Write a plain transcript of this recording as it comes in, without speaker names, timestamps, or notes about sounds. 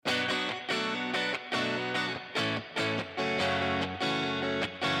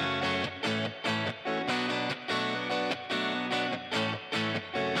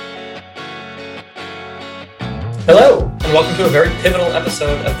Hello, and welcome to a very pivotal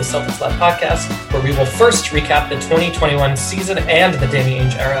episode of the Celtics Lab podcast, where we will first recap the 2021 season and the Danny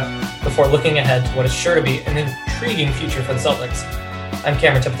Ainge era before looking ahead to what is sure to be an intriguing future for the Celtics. I'm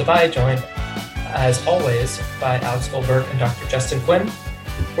Cameron Tiptabai, joined, as always, by Alex Goldberg and Dr. Justin Quinn.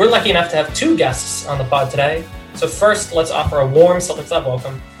 We're lucky enough to have two guests on the pod today. So first, let's offer a warm Celtics Lab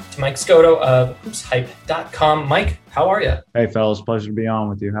welcome to Mike Scotto of HoopsHype.com. Mike, how are you? Hey, fellas. Pleasure to be on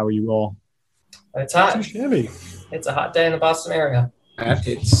with you. How are you all? It's hot. Too shabby. It's a hot day in the Boston area.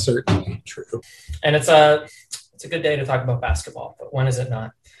 It's certainly true. And it's a good day to talk about basketball, but when is it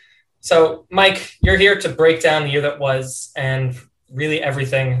not? So, Mike, you're here to break down the year that was and really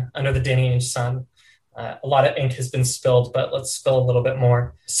everything under the Danny Ainge sun. A lot of ink has been spilled, but let's spill a little bit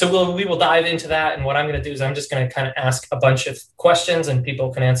more. So we will dive into that, and what I'm going to do is I'm just going to kind of ask a bunch of questions, and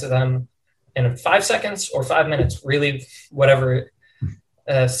people can answer them in 5 seconds or 5 minutes, really whatever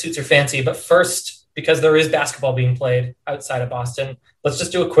suits your fancy. But first, because there is basketball being played outside of Boston, let's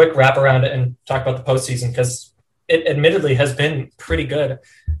just do a quick wrap around it and talk about the postseason, because it admittedly has been pretty good.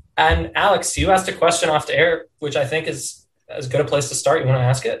 And Alex, you asked a question off the air, which I think is as good a place to start. You want to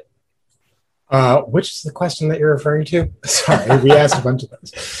ask it? Which is the question that you're referring to? Sorry, we asked a bunch of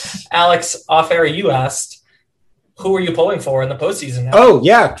those. Alex, off air, you asked, who are you pulling for in the postseason now? Oh,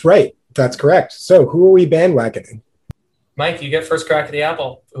 yeah, right. That's correct. So who are we bandwagoning? Mike, you get first crack at the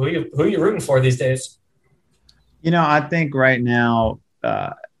apple. Who are you rooting for these days? You know, I think right now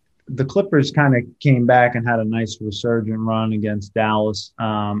the Clippers kind of came back and had a nice resurgent run against Dallas.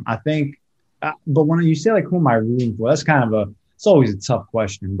 I think, but when you say, like, who am I rooting for, that's kind of it's always a tough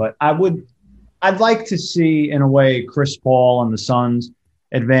question. But I'd like to see, in a way, Chris Paul and the Suns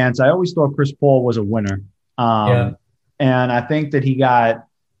advance. I always thought Chris Paul was a winner. And I think that he got,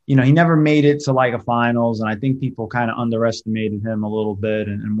 he never made it to like a finals. And I think people kind of underestimated him a little bit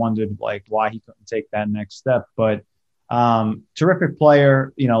and wondered like why he couldn't take that next step. But terrific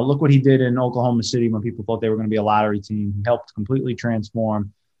player, look what he did in Oklahoma City when people thought they were going to be a lottery team. He helped completely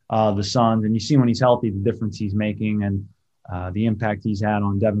transform the Suns. And you see when he's healthy, the difference he's making and the impact he's had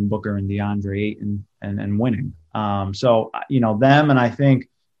on Devin Booker and DeAndre Ayton and winning. So, them, and I think,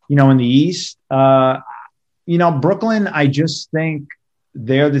 in the East, Brooklyn, I just think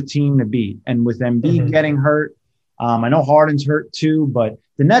they're the team to beat. And with Embiid getting hurt, I know Harden's hurt too, but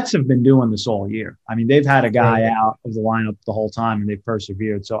the Nets have been doing this all year. I mean, they've had a guy out of the lineup the whole time and they've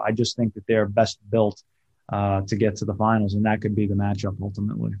persevered. So I just think that they're best built to get to the finals, and that could be the matchup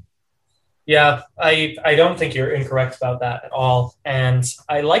ultimately. Yeah, I don't think you're incorrect about that at all. And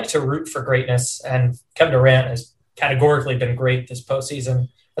I like to root for greatness, and Kevin Durant has categorically been great this postseason.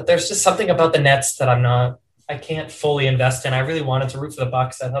 But there's just something about the Nets that I can't fully invest in. I really wanted to root for the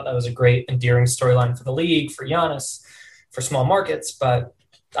Bucks. I thought that was a great, endearing storyline for the league, for Giannis, for small markets. But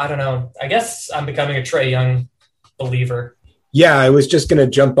I don't know. I guess I'm becoming a Trae Young believer. Yeah, I was just going to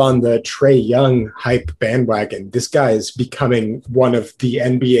jump on the Trae Young hype bandwagon. This guy is becoming one of the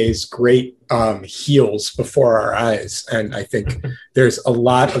NBA's great heels before our eyes. And I think there's a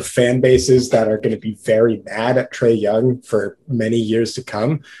lot of fan bases that are going to be very mad at Trae Young for many years to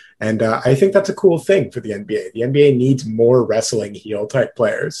come. And I think that's a cool thing for the NBA. The NBA needs more wrestling heel type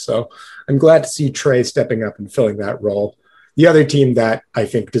players. So I'm glad to see Trae stepping up and filling that role. The other team that I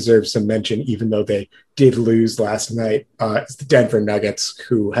think deserves some mention, even though they did lose last night, is the Denver Nuggets,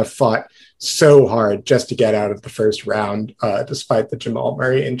 who have fought so hard just to get out of the first round, despite the Jamal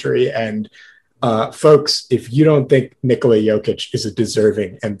Murray injury. And folks, if you don't think Nikola Jokic is a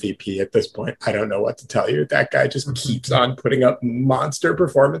deserving MVP at this point, I don't know what to tell you. That guy just keeps on putting up monster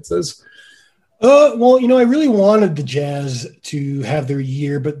performances. Well, I really wanted the Jazz to have their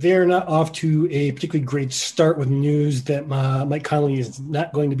year, but they're not off to a particularly great start with news that Mike Conley is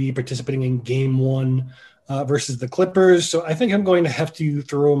not going to be participating in Game 1 versus the Clippers. So I think I'm going to have to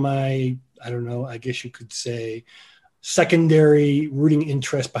throw my, I guess you could say, secondary rooting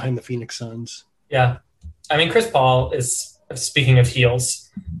interest behind the Phoenix Suns. Yeah. I mean, Chris Paul is, speaking of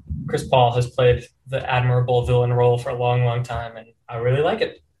heels, Chris Paul has played the admirable villain role for a long, long time, and I really like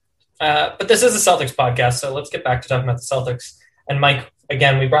it. But this is a Celtics podcast, so let's get back to talking about the Celtics. And Mike,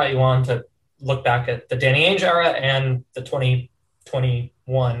 again, we brought you on to look back at the Danny Ainge era and the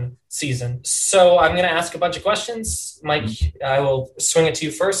 2021 season. So I'm going to ask a bunch of questions. Mike, I will swing it to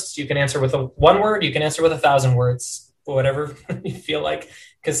you first. You can answer with one word. You can answer with 1,000 words, whatever you feel like,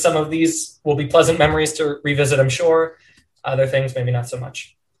 because some of these will be pleasant memories to revisit, I'm sure. Other things, maybe not so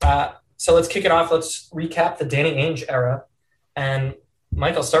much. So let's kick it off. Let's recap the Danny Ainge era. And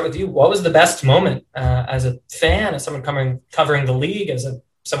Mike, I'll start with you. What was the best moment as a fan, as someone covering the league, as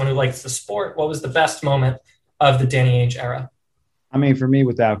someone who likes the sport? What was the best moment of the Danny Ainge era? I mean, for me,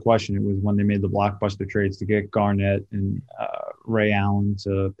 without question, it was when they made the blockbuster trades to get Garnett and Ray Allen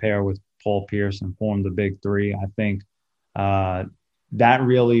to pair with Paul Pierce and form the big three. I think uh, that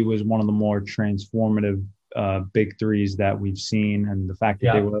really was one of the more transformative big threes that we've seen, and the fact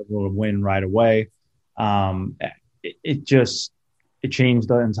that they were able to win right away, um, it just it changed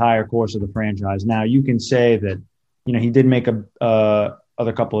the entire course of the franchise. Now you can say that he did make a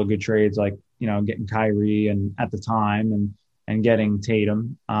other couple of good trades, like getting Kyrie and at the time and getting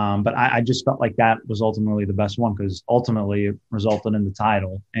Tatum. But I just felt like that was ultimately the best one because ultimately it resulted in the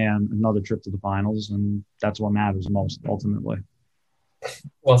title and another trip to the finals, and that's what matters most ultimately.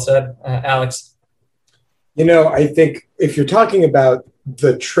 Well said, Alex. I think if you're talking about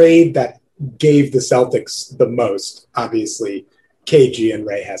the trade that gave the Celtics the most, obviously KG and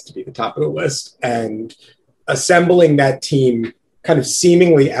Ray has to be the top of the list. And assembling that team kind of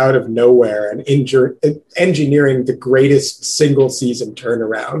seemingly out of nowhere and engineering the greatest single season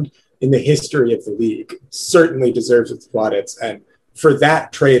turnaround in the history of the league certainly deserves its plaudits. And for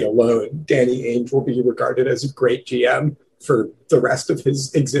that trade alone, Danny Ainge will be regarded as a great GM for the rest of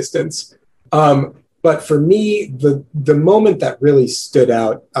his existence. But for me, the moment that really stood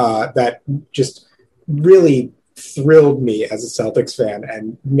out, that just really thrilled me as a Celtics fan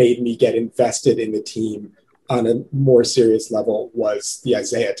and made me get invested in the team on a more serious level was the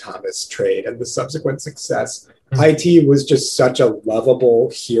Isaiah Thomas trade and the subsequent success. IT was just such a lovable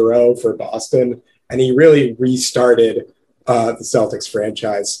hero for Boston, and he really restarted the Celtics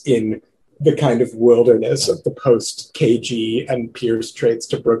franchise in the kind of wilderness of the post KG and Pierce trades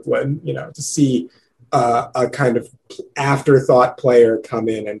to Brooklyn. To see a kind of afterthought player come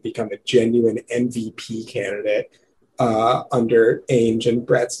in and become a genuine MVP candidate under Ainge and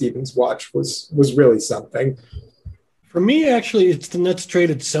Brad Stevens' watch was really something. For me, actually, it's the Nets trade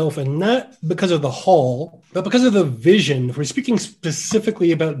itself, and not because of the haul, but because of the vision. If we're speaking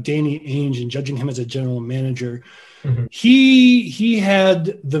specifically about Danny Ainge and judging him as a general manager, he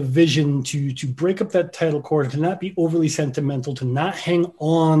had the vision to break up that title cord, to not be overly sentimental, to not hang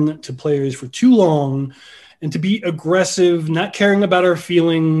on to players for too long, and to be aggressive, not caring about our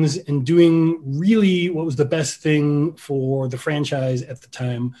feelings, and doing really what was the best thing for the franchise at the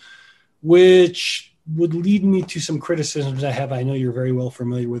time, which would lead me to some criticisms I know you're very well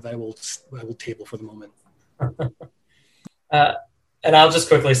familiar with. I will table for the moment. And I'll just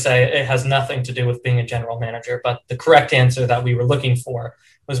quickly say it has nothing to do with being a general manager, but the correct answer that we were looking for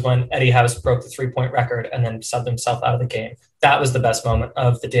was when Eddie House broke the 3-point record and then subbed himself out of the game. That was the best moment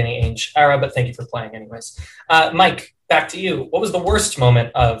of the Danny Ainge era, but thank you for playing anyways. Mike, back to you. What was the worst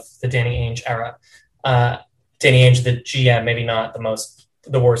moment of the Danny Ainge era? Danny Ainge, the GM, maybe not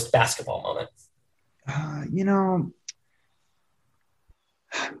the worst basketball moment. I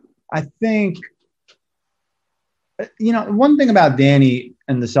think, one thing about Danny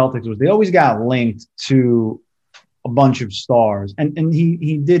and the Celtics was they always got linked to a bunch of stars. And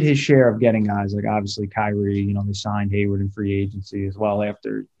he did his share of getting guys like obviously Kyrie, they signed Hayward in free agency as well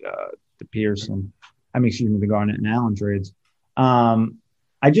after the the Garnett and Allen trades.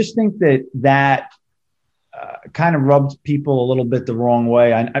 I just think that kind of rubbed people a little bit the wrong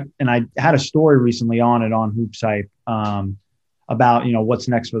way. I had a story recently on Hoops Hype about, what's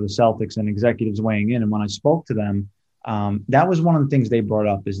next for the Celtics and executives weighing in. And when I spoke to them, that was one of the things they brought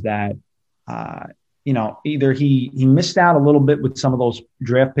up is that, either he missed out a little bit with some of those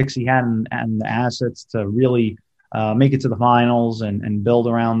draft picks he had and the assets to really make it to the finals and build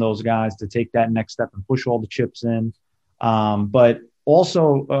around those guys to take that next step and push all the chips in. But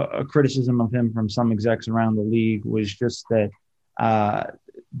also a criticism of him from some execs around the league was just that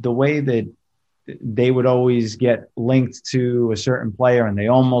the way that they would always get linked to a certain player and they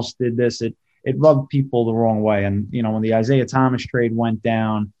almost did this, it rubbed people the wrong way. And, when the Isaiah Thomas trade went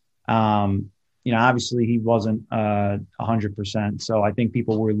down, obviously he wasn't 100%. So I think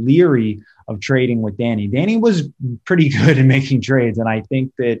people were leery of trading with Danny. Danny was pretty good in making trades. And I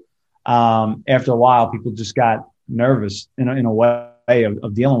think that after a while, people just got nervous in a way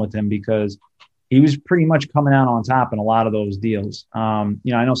of dealing with him because he was pretty much coming out on top in a lot of those deals. I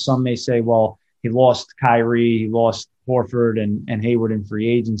know some may say, well, he lost Kyrie, he lost Horford and Hayward in free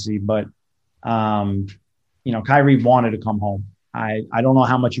agency, but Kyrie wanted to come home. I don't know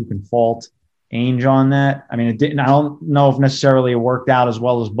how much you can fault Ainge on that. I mean, it didn't. I don't know if necessarily it worked out as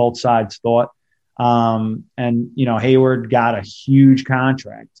well as both sides thought. Hayward got a huge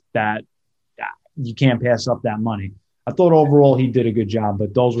contract that you can't pass up that money. I thought overall he did a good job,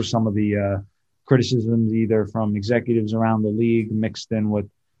 but those were some of the criticisms either from executives around the league mixed in with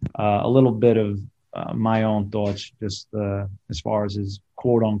a little bit of my own thoughts, just as far as his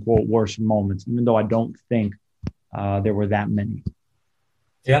quote unquote worst moments, even though I don't think there were that many.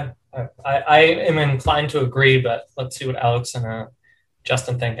 Yeah, I am inclined to agree, but let's see what Alex and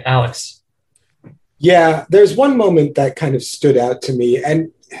Justin think. Alex. Yeah, there's one moment that kind of stood out to me,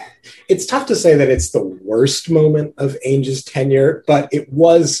 and it's tough to say that it's the worst moment of Ainge's tenure, but it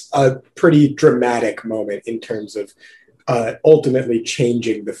was a pretty dramatic moment in terms of ultimately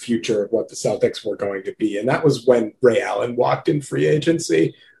changing the future of what the Celtics were going to be. And that was when Ray Allen walked in free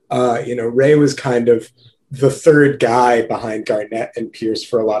agency. Ray was kind of the third guy behind Garnett and Pierce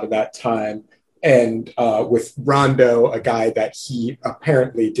for a lot of that time. And with Rondo, a guy that he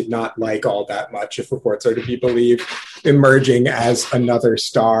apparently did not like all that much, if reports are to be believed, emerging as another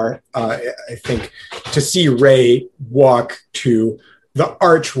star. I think to see Ray walk to the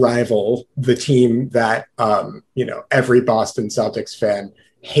arch rival, the team that every Boston Celtics fan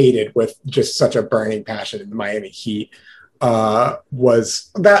hated with just such a burning passion in the Miami Heat,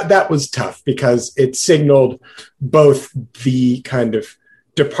 was tough because it signaled both the kind of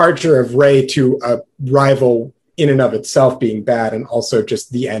departure of Ray to a rival in and of itself being bad, and also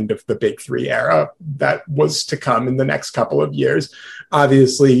just the end of the Big Three era that was to come in the next couple of years.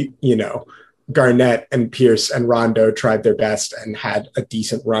 Obviously, Garnett and Pierce and Rondo tried their best and had a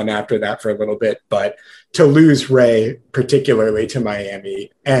decent run after that for a little bit, but to lose Ray, particularly to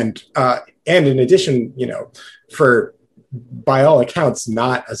Miami, and in addition, for by all accounts,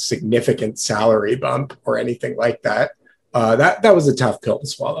 not a significant salary bump or anything like that. That was a tough pill to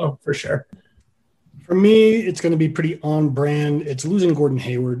swallow for sure. For me, it's going to be pretty on brand. It's losing Gordon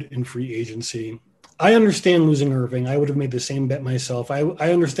Hayward in free agency. I understand losing Irving. I would have made the same bet myself. I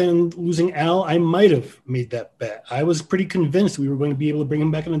understand losing Al. I might have made that bet. I was pretty convinced we were going to be able to bring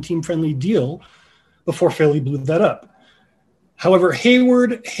him back on a team-friendly deal before Philly blew that up. However,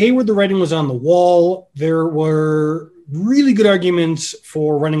 Hayward, the writing was on the wall. There were really good arguments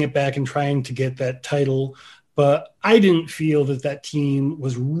for running it back and trying to get that title, but I didn't feel that team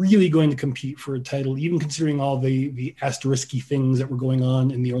was really going to compete for a title, even considering all the asterisky things that were going on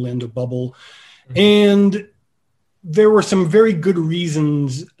in the Orlando bubble. And there were some very good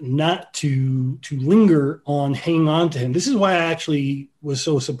reasons not to linger on hanging on to him. This is why I actually was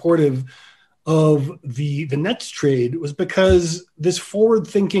so supportive of the Nets trade, was because this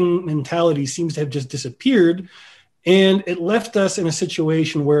forward-thinking mentality seems to have just disappeared, and it left us in a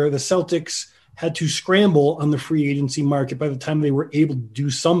situation where the Celtics had to scramble on the free agency market by the time they were able to do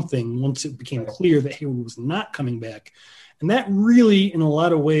something once it became clear that Hayward was not coming back. And that really, in a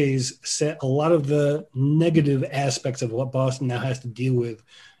lot of ways, set a lot of the negative aspects of what Boston now has to deal with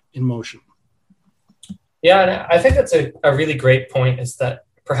in motion. Yeah, and I think that's a really great point, is that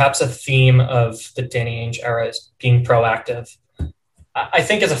perhaps a theme of the Danny Ainge era is being proactive. I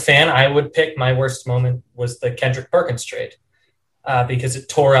think as a fan, I would pick my worst moment was the Kendrick Perkins trade because it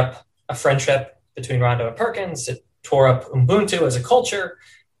tore up a friendship between Rondo and Perkins. It tore up Ubuntu as a culture,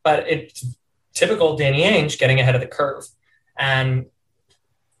 but it's typical Danny Ainge getting ahead of the curve. And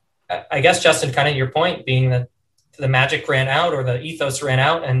I guess, Justin, kind of your point being that the magic ran out, or the ethos ran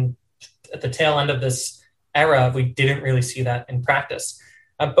out, and at the tail end of this era, we didn't really see that in practice.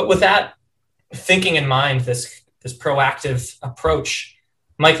 But with that thinking in mind, this proactive approach,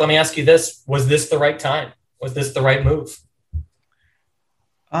 Mike, let me ask you this. Was this the right time? Was this the right move?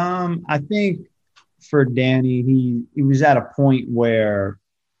 I think for Danny, he was at a point where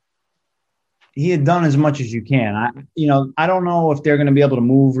he had done as much as you can. I don't know if they're going to be able to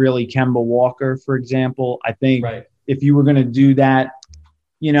move really Kemba Walker, for example. I think if you were going to do that,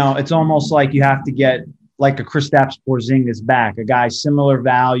 it's almost like you have to get like a Kristaps Porzingis back, a guy similar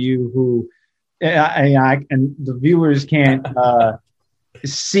value who, and the viewers can't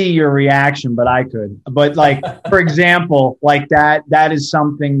see your reaction, but I could. But like, for example, like that is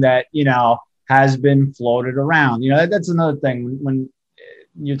something that, has been floated around. That's another thing when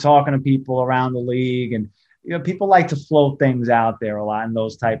you're talking to people around the league, and people like to float things out there a lot and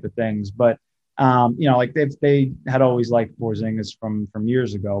those type of things. But like they had always liked Porzingis from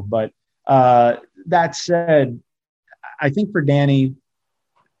years ago. But that said, I think for Danny,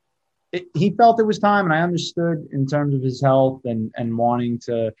 he felt it was time, and I understood in terms of his health and wanting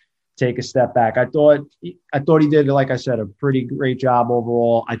to take a step back. I thought he did, like I said, a pretty great job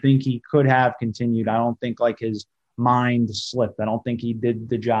overall. I think he could have continued. I don't think like his mind slipped. I don't think he did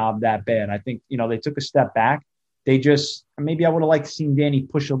the job that bad. I think, they took a step back. Maybe I would have liked to see Danny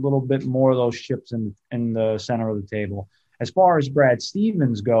push a little bit more of those chips in the center of the table. As far as Brad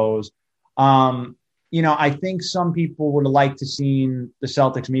Stevens goes, I think some people would have liked to seen the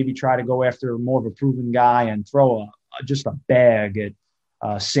Celtics maybe try to go after more of a proven guy and throw just a bag at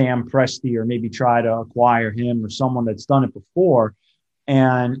Sam Presti, or maybe try to acquire him or someone that's done it before.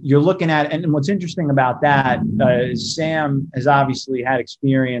 And you're looking at, and what's interesting about that is Sam has obviously had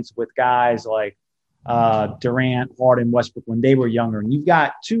experience with guys like Durant, Harden, Westbrook when they were younger. And you've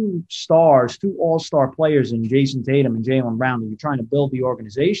got two all-star players in Jason Tatum and Jaylen Brown that you're trying to build the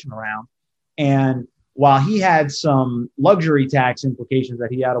organization around. And while he had some luxury tax implications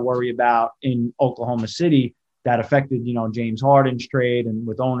that he had to worry about in Oklahoma City that affected, James Harden's trade and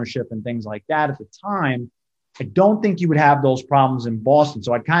with ownership and things like that at the time, I don't think you would have those problems in Boston.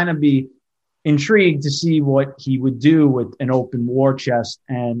 So I'd kind of be intrigued to see what he would do with an open war chest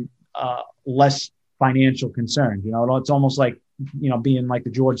and less financial concerns. It's almost like, being like the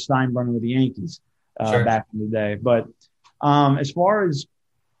George Steinbrenner with the Yankees back in the day. But as far as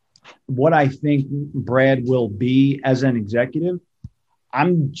what I think Brad will be as an executive,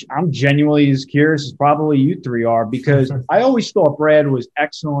 I'm genuinely as curious as probably you three are, because I always thought Brad was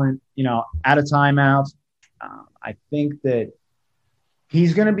excellent, out of timeouts. I think that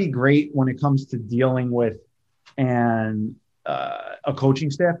he's going to be great when it comes to dealing with a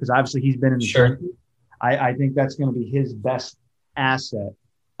coaching staff, because obviously he's been in the trenches. I think that's going to be his best asset.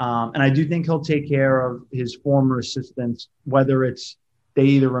 And I do think he'll take care of his former assistants, whether it's they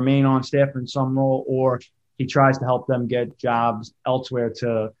either remain on staff in some role or he tries to help them get jobs elsewhere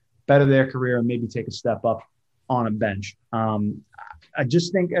to better their career and maybe take a step up on a bench. I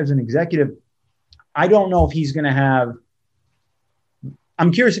just think as an executive, I don't know if he's going to have –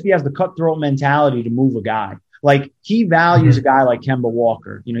 I'm curious if he has the cutthroat mentality to move a guy. Like, he values a guy like Kemba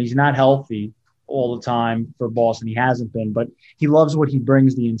Walker. He's not healthy all the time for Boston. He hasn't been, but he loves what he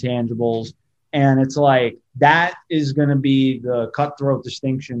brings, the intangibles. And it's like that is going to be the cutthroat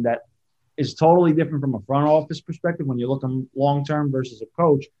distinction that is totally different from a front office perspective when you're looking long-term versus a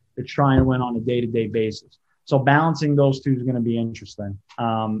coach that's trying to win on a day-to-day basis. So balancing those two is going to be interesting.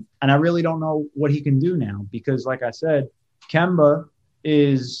 And I really don't know what he can do now because, like I said, Kemba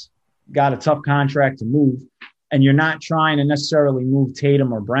is got a tough contract to move, and you're not trying to necessarily move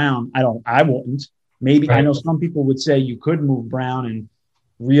Tatum or Brown. I wouldn't. Maybe right. I know some people would say you could move Brown and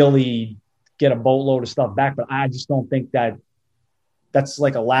really get a boatload of stuff back, but I just don't think that's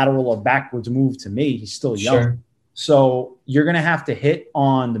like a lateral or backwards move to me. He's still young. Sure. So you're going to have to hit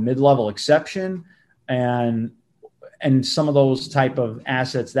on the mid-level exception and some of those type of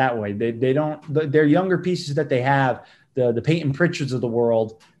assets that way. They're younger pieces that they have, the Peyton Pritchards of the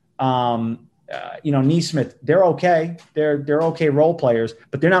world, Neesmith, they're okay. They're okay role players,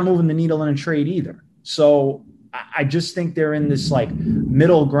 but they're not moving the needle in a trade either. So I just think they're in this like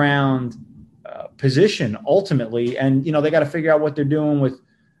middle ground position ultimately. And, they got to figure out what they're doing with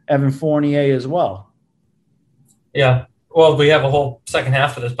Evan Fournier as well. Yeah. Well, we have a whole second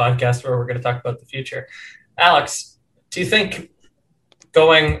half of this podcast where we're going to talk about the future. Alex, do you think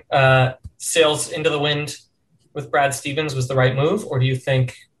going sails into the wind with Brad Stevens was the right move, or do you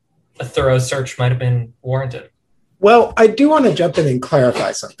think a thorough search might have been warranted? Well, I do want to jump in and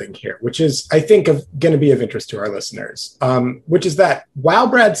clarify something here, which is, I think, going to be of interest to our listeners, which is that while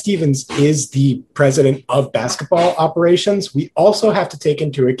Brad Stevens is the president of basketball operations, we also have to take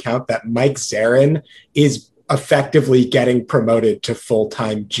into account that Mike Zarin is effectively getting promoted to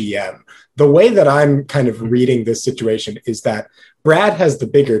full-time GM. The way that I'm kind of reading this situation is that Brad has the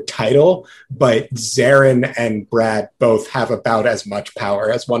bigger title, but Zarin and Brad both have about as much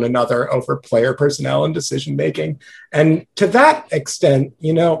power as one another over player personnel and decision-making. And to that extent,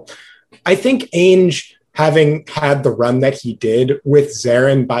 I think Ainge, having had the run that he did with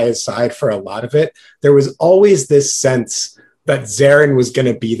Zarin by his side for a lot of it, there was always this sense that Zarin was going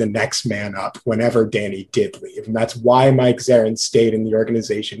to be the next man up whenever Danny did leave. And that's why Mike Zarin stayed in the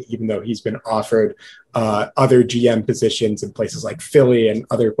organization, even though he's been offered other GM positions in places like Philly and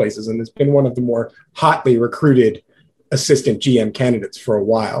other places. And has been one of the more hotly recruited assistant GM candidates for a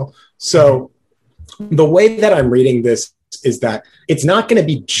while. So the way that I'm reading this is that it's not going to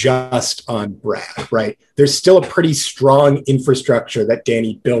be just on Brad, right? There's still a pretty strong infrastructure that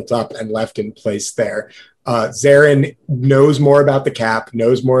Danny built up and left in place there. Zarin knows more about the cap,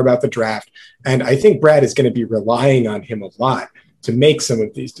 knows more about the draft. And I think Brad is going to be relying on him a lot to make some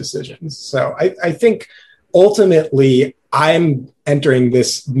of these decisions. So I think ultimately I'm entering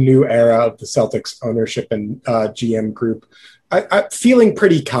this new era of the Celtics ownership and GM group. I'm feeling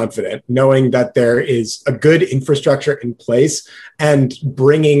pretty confident knowing that there is a good infrastructure in place and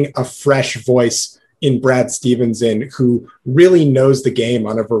bringing a fresh voice in Brad Stevens who really knows the game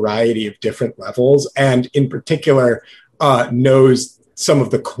on a variety of different levels, and in particular knows some of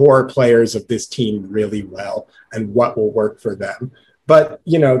the core players of this team really well and what will work for them. But,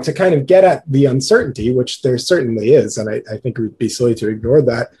 to kind of get at the uncertainty, which there certainly is, and I think it would be silly to ignore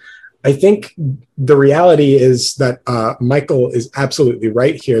that, I think the reality is that Michael is absolutely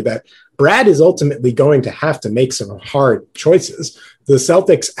right here, that Brad is ultimately going to have to make some hard choices. The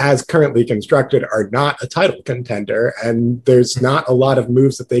Celtics, as currently constructed, are not a title contender, and there's not a lot of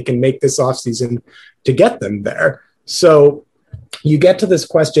moves that they can make this offseason to get them there. So you get to this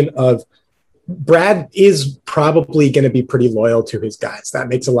question of Brad is probably going to be pretty loyal to his guys. That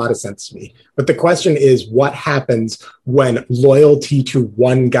makes a lot of sense to me. But the question is, what happens when loyalty to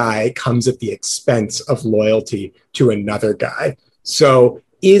one guy comes at the expense of loyalty to another guy? So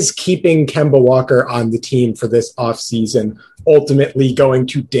is keeping Kemba Walker on the team for this offseason ultimately going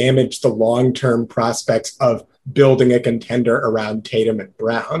to damage the long-term prospects of building a contender around Tatum and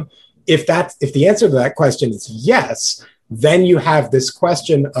Brown? If the answer to that question is yes, then you have this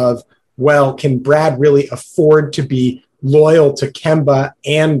question of, well, can Brad really afford to be loyal to Kemba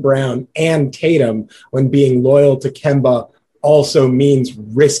and Brown and Tatum when being loyal to Kemba also means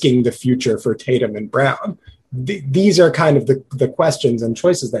risking the future for Tatum and Brown? These are kind of the questions and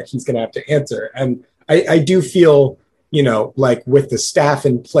choices that he's going to have to answer. And I do feel, like with the staff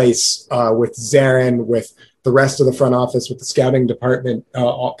in place, with Zarin, with the rest of the front office, with the scouting department,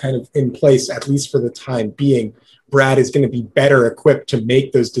 all kind of in place, at least for the time being, Brad is going to be better equipped to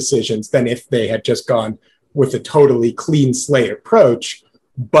make those decisions than if they had just gone with a totally clean slate approach.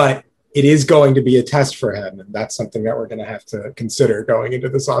 But it is going to be a test for him, and that's something that we're going to have to consider going into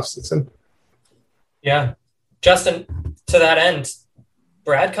this offseason. Yeah. Justin, to that end,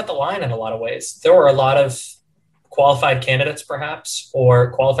 Brad cut the line in a lot of ways. There were a lot of qualified candidates, perhaps,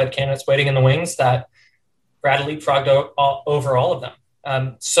 or qualified candidates waiting in the wings that Brad leapfrogged over all of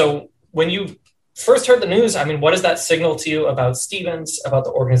them. So when you first heard the news, what does that signal to you about Stevens, about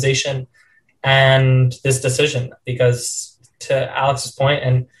the organization, and this decision? Because to Alex's point,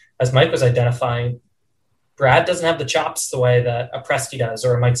 and as Mike was identifying, Brad doesn't have the chops the way that a Presti does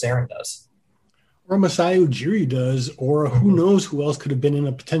or a Mike Zarin does. Or Masai Ujiri does, or who knows who else could have been in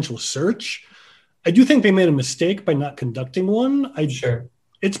a potential search. I do think they made a mistake by not conducting one. Sure.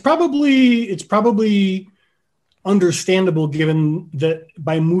 It's probably understandable given that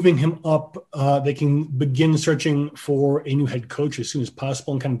by moving him up, they can begin searching for a new head coach as soon as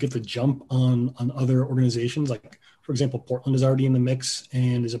possible and kind of get the jump on other organizations. Like, for example, Portland is already in the mix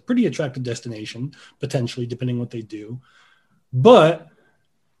and is a pretty attractive destination, potentially, depending what they do. But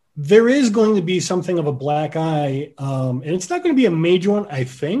there is going to be something of a black eye, and it's not going to be a major one, I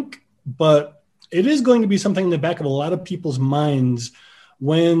think, but it is going to be something in the back of a lot of people's minds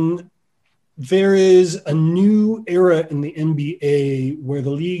when there is a new era in the NBA where the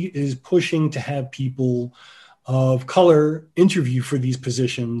league is pushing to have people of color interview for these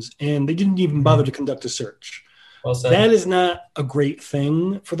positions, and they didn't even bother to conduct a search. Well said. That is not a great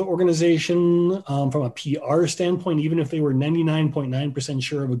thing for the organization from a PR standpoint, even if they were 99.9%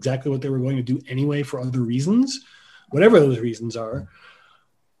 sure of exactly what they were going to do anyway for other reasons, whatever those reasons are.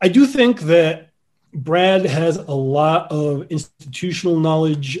 I do think that Brad has a lot of institutional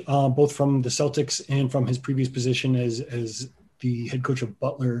knowledge, both from the Celtics and from his previous position as the head coach of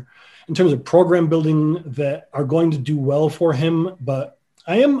Butler, in terms of program building that are going to do well for him. But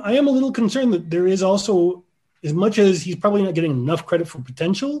I am a little concerned that there is also, as much as he's probably not getting enough credit for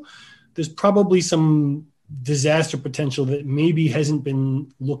potential, there's probably some disaster potential that maybe hasn't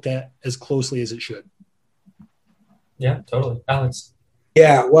been looked at as closely as it should. Yeah, totally. Alex.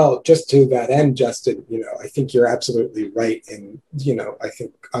 Yeah, well, just to that end, Justin, I think you're absolutely right. And, I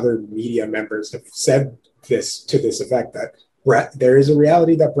think other media members have said this to this effect, that there is a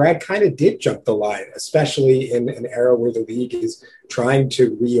reality that Brad kind of did jump the line, especially in an era where the league is trying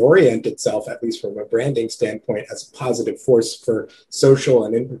to reorient itself, at least from a branding standpoint, as a positive force for social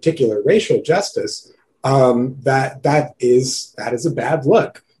and in particular racial justice. That is a bad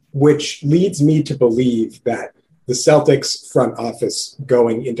look, which leads me to believe that the Celtics front office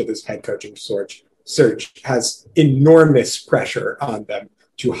going into this head coaching search has enormous pressure on them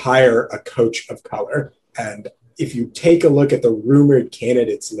to hire a coach of color. And if you take a look at the rumored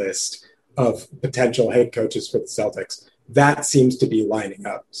candidates list of potential head coaches for the Celtics, that seems to be lining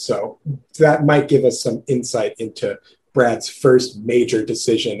up. So that might give us some insight into Brad's first major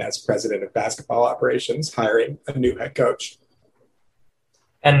decision as president of basketball operations, hiring a new head coach.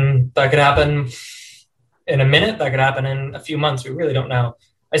 And that could happen in a minute, that could happen in a few months. We really don't know.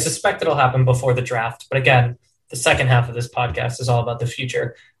 I suspect it'll happen before the draft. But again, the second half of this podcast is all about the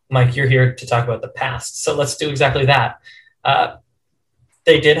future. Mike, you're here to talk about the past. So let's do exactly that.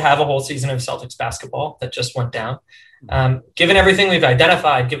 They did have a whole season of Celtics basketball that just went down. Given everything we've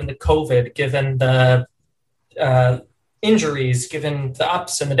identified, given the COVID, given the injuries, given the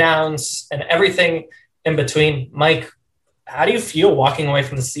ups and the downs and everything in between, Mike, how do you feel walking away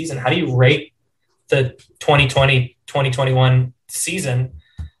from the season? How do you rate the 2020-2021 season?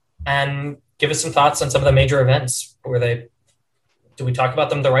 And give us some thoughts on some of the major events. Do we talk about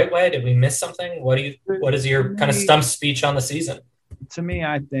them the right way? Did we miss something? What is your kind of stump speech on the season? To me,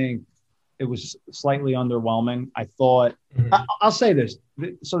 I think it was slightly underwhelming. I thought, I'll say this.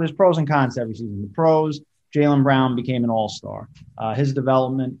 So there's pros and cons to every season. The pros, Jaylen Brown became an all-star. His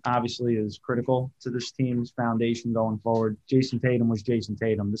development obviously is critical to this team's foundation going forward. Jason Tatum was Jason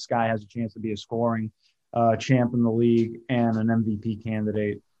Tatum. This guy has a chance to be a scoring champ in the league and an MVP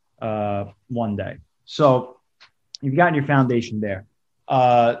candidate one day. So you've gotten your foundation there.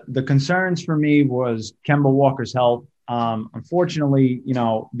 The concerns for me was Kemba Walker's health. Unfortunately,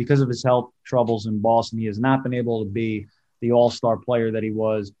 because of his health troubles in Boston, he has not been able to be the all-star player that he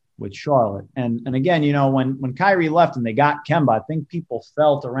was with Charlotte. And again, when Kyrie left and they got Kemba, I think people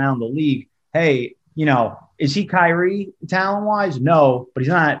felt around the league, hey, is he Kyrie talent-wise? No, but he's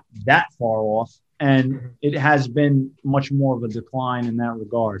not that far off. And it has been much more of a decline in that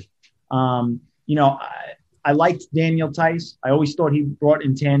regard. I liked Daniel Tice. I always thought he brought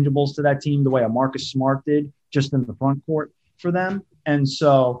intangibles to that team the way a Marcus Smart did, just in the front court for them. And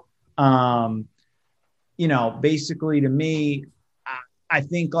so, basically to me, I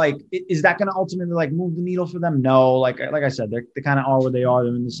think is that going to ultimately move the needle for them? No, like I said, they kind of are where they are.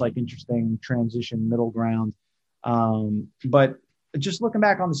 They're in this interesting transition middle ground. But just looking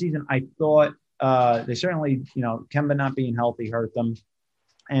back on the season, I thought they certainly, Kemba not being healthy hurt them.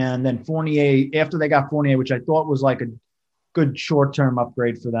 And then Fournier, after they got Fournier, which I thought was a good short-term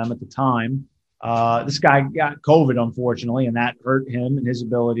upgrade for them at the time. This guy got COVID, unfortunately, and that hurt him and his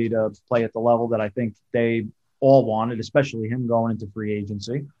ability to play at the level that I think they all wanted, especially him going into free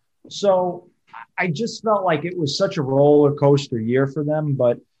agency. So I just felt like it was such a roller coaster year for them.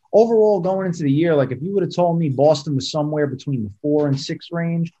 But overall, going into the year, if you would have told me Boston was somewhere between the 4 and 6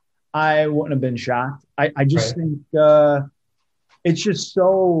 range, I wouldn't have been shocked. I just think it's just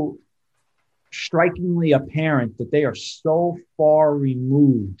so strikingly apparent that they are so far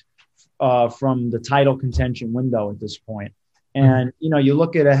removed from the title contention window at this point. And, you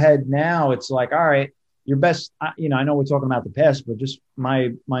look at ahead now, it's all right, your best, I know we're talking about the past, but just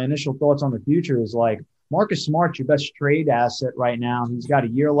my initial thoughts on the future is Marcus Smart's your best trade asset right now. He's got a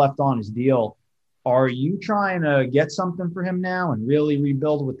year left on his deal. Are you trying to get something for him now and really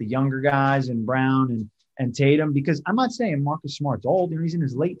rebuild with the younger guys and Brown and Tatum? Because I'm not saying Marcus Smart's old. He's in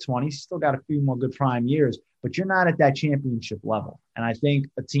his late 20s. He's still got a few more good prime years, but you're not at that championship level. And I think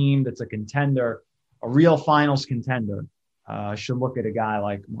a team that's a contender, a real finals contender, should look at a guy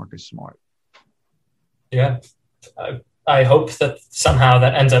like Marcus Smart. Yeah. I hope that somehow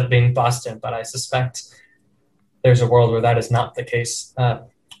that ends up being Boston, but I suspect there's a world where that is not the case.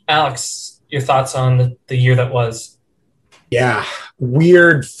 Alex, your thoughts on the year that was? Yeah,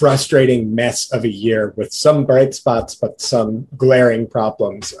 weird, frustrating mess of a year with some bright spots, but some glaring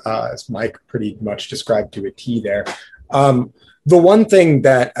problems, as Mike pretty much described to a T there. The one thing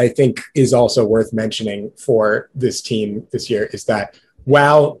that I think is also worth mentioning for this team this year is that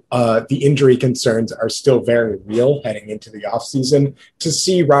while the injury concerns are still very real heading into the offseason, to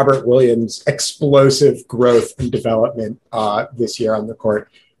see Robert Williams' explosive growth and development this year on the court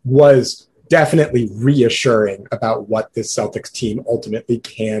was definitely reassuring about what this Celtics team ultimately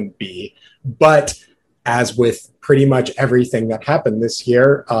can be. But as with pretty much everything that happened this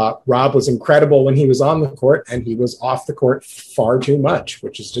year, Rob was incredible when he was on the court, and he was off the court far too much,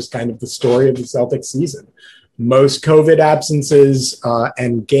 which is just kind of the story of the Celtics season. Most COVID absences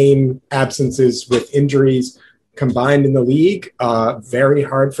and game absences with injuries combined in the league, very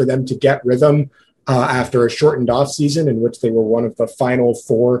hard for them to get rhythm after a shortened offseason in which they were one of the final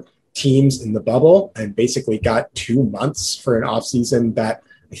 4 teams in the bubble and basically got 2 months for an offseason that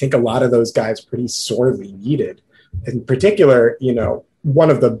I think a lot of those guys pretty sorely needed. In particular, one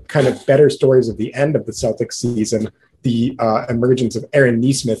of the kind of better stories of the end of the Celtics season, the emergence of Aaron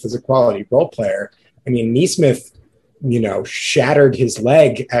Nesmith as a quality role player. I mean, Nesmith, shattered his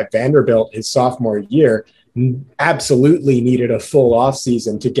leg at Vanderbilt his sophomore year, absolutely needed a full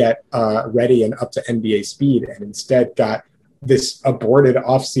offseason to get ready and up to NBA speed, and instead got this aborted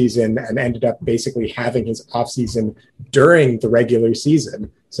offseason and ended up basically having his offseason during the regular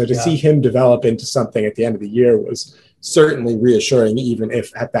season. So to see him develop into something at the end of the year was certainly reassuring, even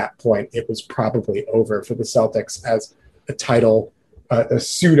if at that point it was probably over for the Celtics as a title, a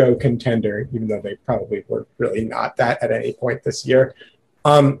pseudo contender, even though they probably were really not that at any point this year.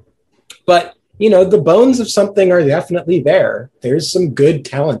 But the bones of something are definitely there. There's some good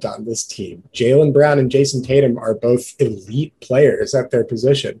talent on this team. Jaylen Brown and Jason Tatum are both elite players at their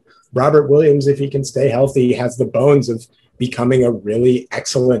position. Robert Williams, if he can stay healthy, has the bones of becoming a really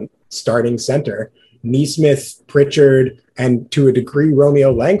excellent starting center. Neesmith, Pritchard, and to a degree,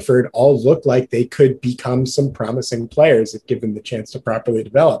 Romeo Langford all look like they could become some promising players if given the chance to properly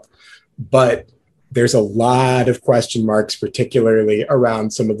develop. But there's a lot of question marks, particularly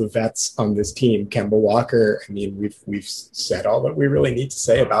around some of the vets on this team. Kemba Walker, I mean, we've said all that we really need to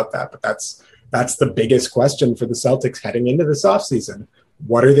say about that, but that's the biggest question for the Celtics heading into this offseason.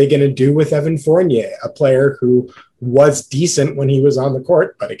 What are they going to do with Evan Fournier, a player who was decent when he was on the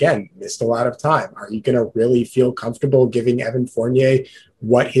court, but again, missed a lot of time? Are you going to really feel comfortable giving Evan Fournier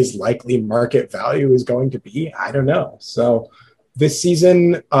what his likely market value is going to be? I don't know. So this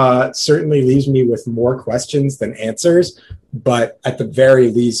season certainly leaves me with more questions than answers, but at the very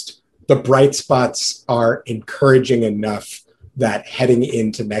least, the bright spots are encouraging enough that heading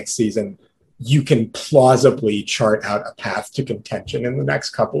into next season, you can plausibly chart out a path to contention in the next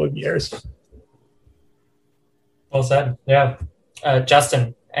couple of years. Well said. Yeah.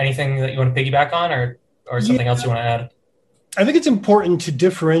 Justin, anything that you want to piggyback on or something else you want to add? I think it's important to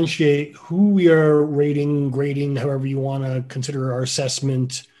differentiate who we are rating, grading, however you want to consider our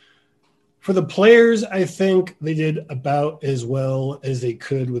assessment. For the players, I think they did about as well as they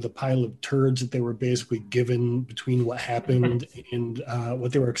could with a pile of turds that they were basically given between what happened and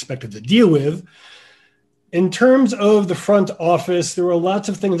what they were expected to deal with. In terms of the front office, there were lots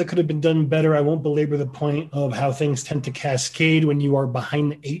of things that could have been done better. I won't belabor the point of how things tend to cascade when you are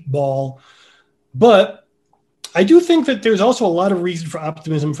behind the 8-ball. But I do think that there's also a lot of reason for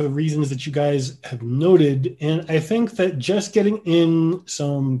optimism for the reasons that you guys have noted. And I think that just getting in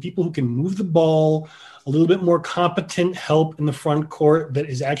some people who can move the ball, a little bit more competent help in the front court that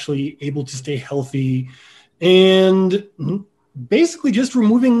is actually able to stay healthy, and basically just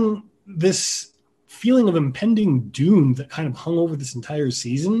removing this feeling of impending doom that kind of hung over this entire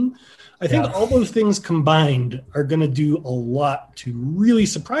season. I think all those things combined are going to do a lot to really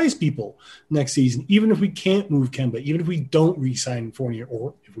surprise people next season, even if we can't move Kemba, even if we don't re-sign Fournier,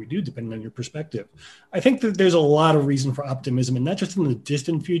 or if we do, depending on your perspective. I think that there's a lot of reason for optimism, and not just in the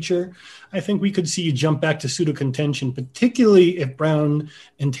distant future. I think we could see you jump back to pseudo-contention, particularly if Brown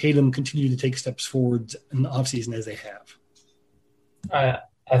and Tatum continue to take steps forward in the offseason as they have.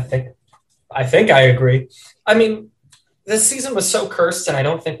 I think I agree. I mean, this season was so cursed, and I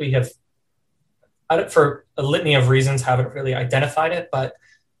don't think we have, for a litany of reasons, haven't really identified it, but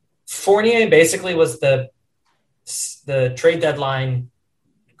Fournier basically was the trade deadline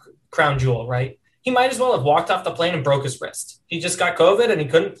crown jewel, right? He might as well have walked off the plane and broke his wrist. He just got COVID and he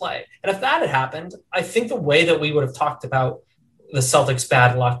couldn't play. And if that had happened, I think the way that we would have talked about the Celtics'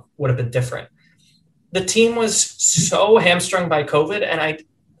 bad luck would have been different. The team was so hamstrung by COVID, and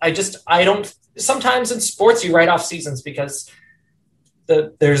I don't, sometimes in sports you write off seasons because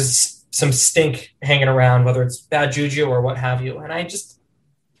there's some stink hanging around, whether it's bad juju or what have you.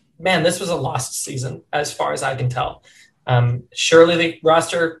 And this was a lost season as far as I can tell. Surely the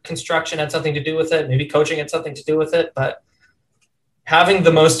roster construction had something to do with it. Maybe coaching had something to do with it, but having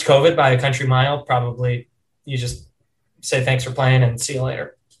the most COVID by a country mile, probably you just say thanks for playing and see you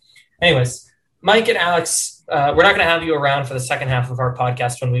later. Anyways, Mike and Alex, we're not going to have you around for the second half of our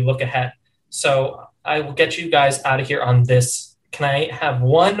podcast when we look ahead. So I will get you guys out of here on this. Can I have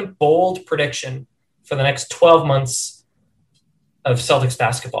one bold prediction for the next 12 months of Celtics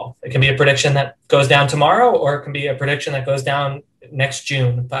basketball? It can be a prediction that goes down tomorrow, or it can be a prediction that goes down next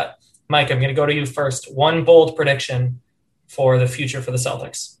June. But Mike, I'm going to go to you first. One bold prediction for the future for the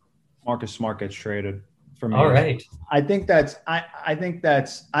Celtics. Marcus Smart gets traded for me. All right. I think that's I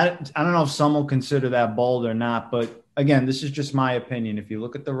don't know if some will consider that bold or not, but again, this is just my opinion. If you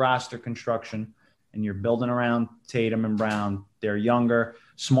look at the roster construction and you're building around Tatum and Brown, they're younger.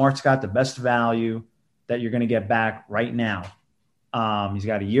 Smart's got the best value that you're going to get back right now. He's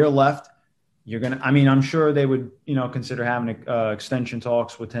got a year left. I'm sure they would, consider having extension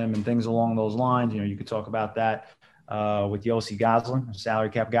talks with him and things along those lines. You could talk about that with Yossi Goslin, a salary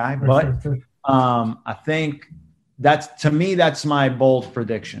cap guy. But I think that's my bold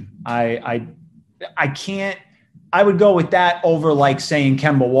prediction. I would go with that over like saying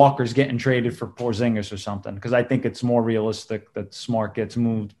Kemba Walker's getting traded for Porzingis or something, because I think it's more realistic that Smart gets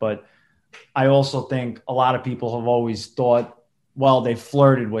moved. But I also think a lot of people have always thought, well, they've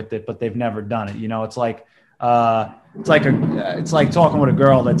flirted with it, but they've never done it. It's like talking with a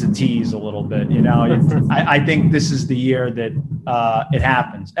girl that's a tease a little bit. I think this is the year that it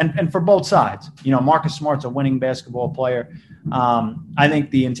happens, and for both sides. Marcus Smart's a winning basketball player. I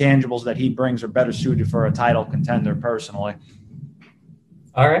think the intangibles that he brings are better suited for a title contender, personally.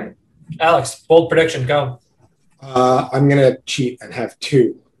 All right, Alex, bold prediction, go. I'm gonna cheat and have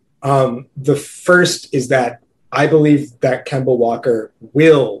two. The first is that I believe that Kemba Walker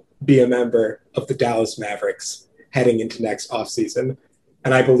will be a member of the Dallas Mavericks heading into next offseason.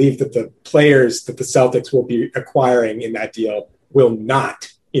 And I believe that the players that the Celtics will be acquiring in that deal will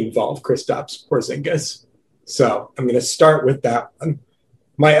not involve Kristaps Porzingis. So I'm going to start with that one.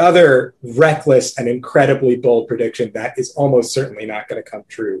 My other reckless and incredibly bold prediction that is almost certainly not going to come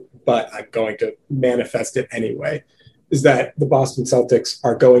true, but I'm going to manifest it anyway, is that the Boston Celtics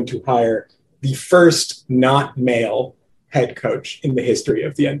are going to hire the first not male head coach in the history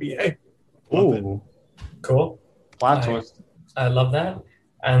of the NBA. Ooh, cool. Plot twist. I love that.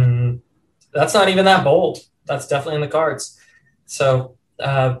 And that's not even that bold. That's definitely in the cards. So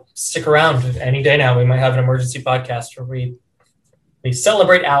stick around any day now. We might have an emergency podcast where we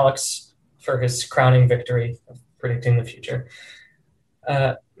celebrate Alex for his crowning victory of predicting the future.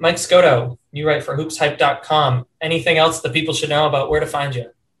 Mike Scotto, you write for hoopshype.com. Anything else that people should know about where to find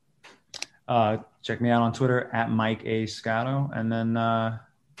you? Check me out on Twitter at Mike A. Scotto. And then,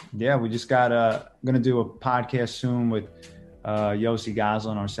 we just got going to do a podcast soon with Yossi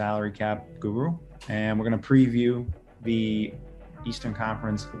Goslin, our salary cap guru. And we're going to preview the Eastern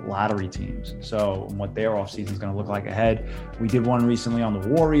Conference lottery teams. So what their offseason is going to look like ahead. We did one recently on the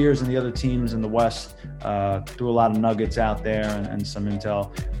Warriors and the other teams in the West. Threw a lot of nuggets out there and some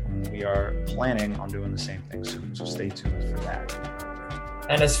intel. And we are planning on doing the same thing soon. So stay tuned for that.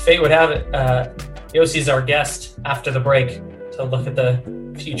 And as fate would have it, Yossi's our guest after the break to look at the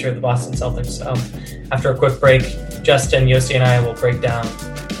future of the Boston Celtics. So after a quick break, Justin, Yossi, and I will break down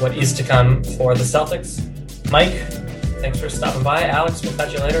what is to come for the Celtics. Mike, thanks for stopping by. Alex, we'll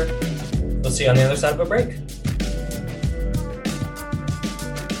catch you later. We'll see you on the other side of a break.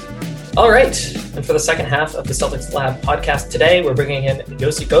 All right. And for the second half of the Celtics Lab podcast today, we're bringing in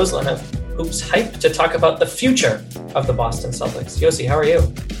Yossi Goslin of Hoops Hype to talk about the future of the Boston Celtics. Yossi, how are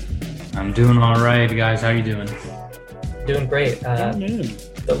you? I'm doing all right, guys. How are you doing? Doing great.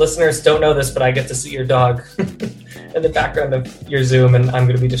 The listeners don't know this, but I get to see your dog in the background of your Zoom, and I'm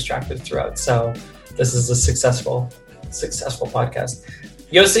going to be distracted throughout. So this is a successful podcast.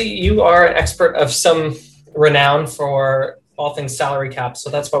 Yossi, you are an expert of some renown for all things salary cap. So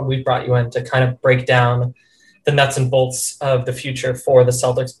that's why we brought you in to kind of break down the nuts and bolts of the future for the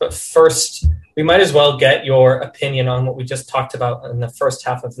Celtics. But first, we might as well get your opinion on what we just talked about in the first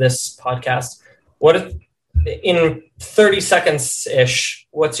half of this podcast. In 30 seconds-ish,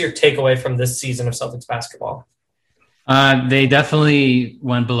 what's your takeaway from this season of Celtics basketball? They definitely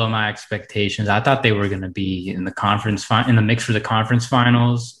went below my expectations. I thought they were going to be in the in the mix for the conference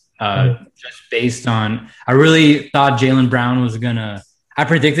finals. Just based on, I really thought I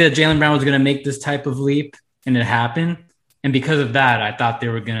predicted that Jaylen Brown was going to make this type of leap, and it happened. And because of that, I thought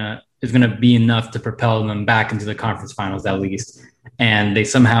it's going to be enough to propel them back into the conference finals at least. And they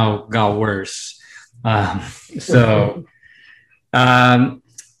somehow got worse. So now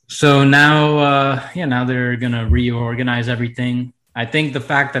they're going to reorganize everything. I think the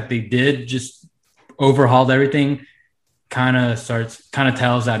fact that they did just overhauled everything kind of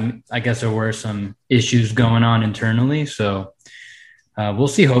tells that I guess there were some issues going on internally. So we'll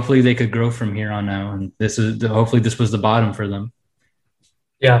see. Hopefully they could grow from here on out. And hopefully this was the bottom for them.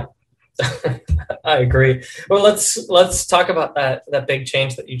 Yeah, I agree. Well, let's talk about that big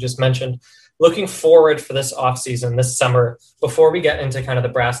change that you just mentioned. Looking forward for this offseason, this summer, before we get into kind of the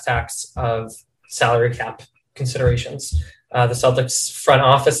brass tacks of salary cap considerations, the Celtics front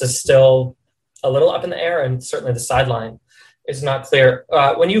office is still a little up in the air, and certainly the sideline is not clear.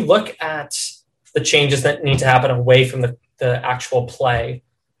 When you look at the changes that need to happen away from the actual play,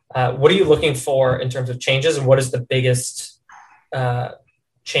 what are you looking for in terms of changes, and what is the biggest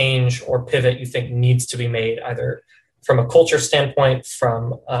change or pivot you think needs to be made, either from a culture standpoint,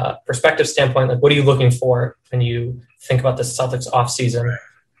 from a perspective standpoint? Like, what are you looking for when you think about the Celtics offseason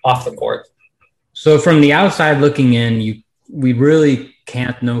off the court? So from the outside looking in, we really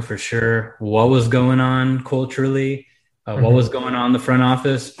can't know for sure what was going on culturally, what was going on in the front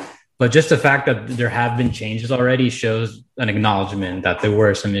office. But just the fact that there have been changes already shows an acknowledgement that there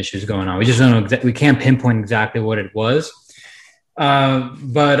were some issues going on. We just don't know. We can't pinpoint exactly what it was.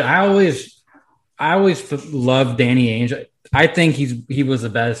 But I always loved Danny Ainge. I think he was the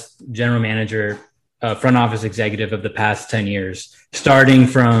best general manager, front office executive of the past 10 years, starting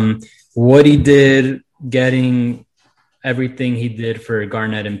from what he did, getting everything he did for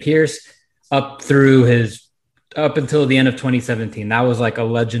Garnett and Pierce up until the end of 2017. That was like a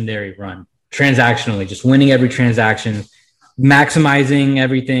legendary run, transactionally, just winning every transaction, maximizing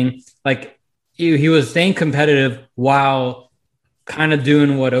everything. Like he was staying competitive while kind of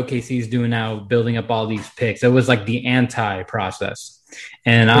doing what OKC is doing now, building up all these picks. It was like the anti-process.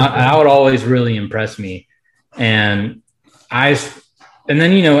 And I would always really impress me. And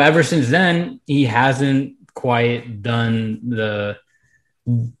then, you know, ever since then, he hasn't quite done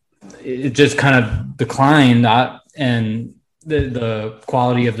it just kind of declined and the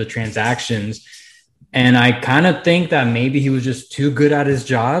quality of the transactions. And I kind of think that maybe he was just too good at his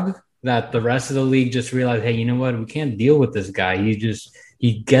job, that the rest of the league just realized, hey, you know what? We can't deal with this guy.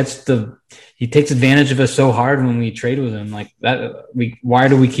 He takes advantage of us so hard when we trade with him like that. Why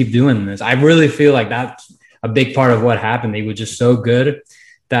do we keep doing this? I really feel like that's a big part of what happened. They were just so good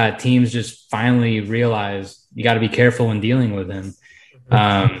that teams just finally realized you got to be careful when dealing with him.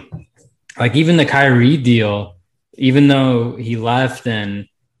 Like even the Kyrie deal, even though he left and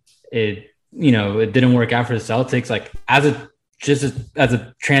it didn't work out for the Celtics, like as a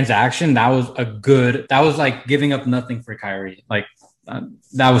transaction, that was like giving up nothing for Kyrie. Like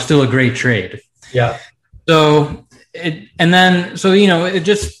that was still a great trade. Yeah. So it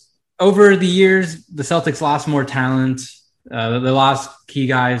just over the years, the Celtics lost more talent. They lost key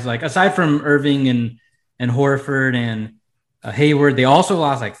guys, like aside from Irving and Horford and Hayward, they also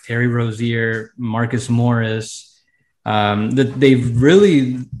lost like Terry Rozier, Marcus Morris. They had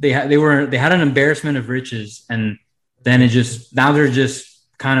an embarrassment of riches, and then they're just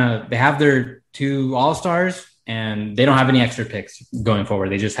kind of, they have their 2 all-stars and they don't have any extra picks going forward.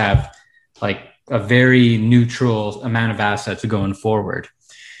 They just have like a very neutral amount of assets going forward,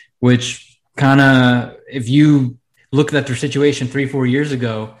 which kind of, if you look at their situation 3-4 years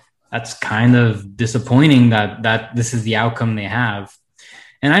ago, that's kind of disappointing that this is the outcome they have.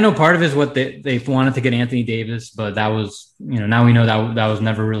 And I know part of it is what they wanted to get Anthony Davis, but that was, now we know that was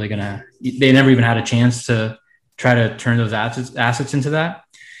never really they never even had a chance to try to turn those assets into that.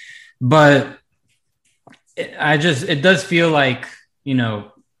 But it does feel like,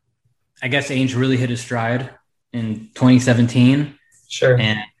 I guess Ainge really hit his stride in 2017. Sure.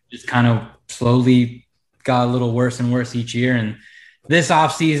 And just kind of slowly got a little worse and worse each year. And this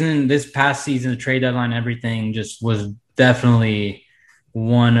offseason, this past season, the trade deadline, everything just was definitely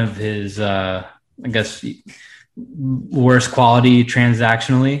one of his, worst quality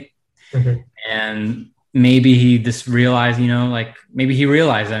transactionally. Mm-hmm. And maybe he just realized, maybe he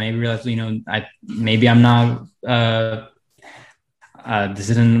realized that, I'm not,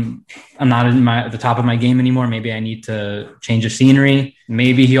 I'm not at the top of my game anymore. Maybe I need to change the scenery.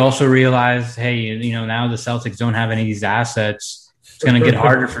 Maybe he also realized, hey, now the Celtics don't have any of these assets. It's going to get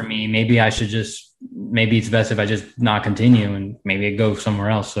harder for me. Maybe it's best if I just not continue and maybe I go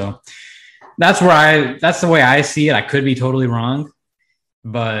somewhere else. So that's the way I see it. I could be totally wrong,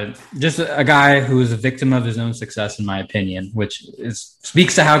 but just a guy who is a victim of his own success, in my opinion, which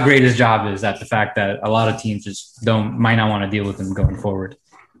speaks to how great his job is, that the fact that a lot of teams just might not want to deal with him going forward.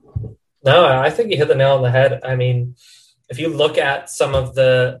 No, I think you hit the nail on the head. I mean, if you look at some of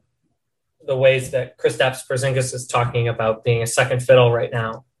the ways that Kristaps Porzingis is talking about being a second fiddle right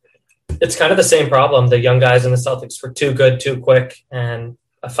now, it's kind of the same problem. The young guys in the Celtics were too good, too quick, and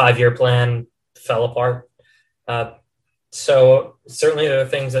a 5-year plan fell apart. So certainly there are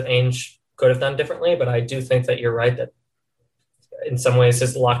things that Ainge could have done differently, but I do think that you're right that in some ways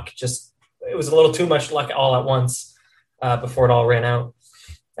his luck it was a little too much luck all at once before it all ran out.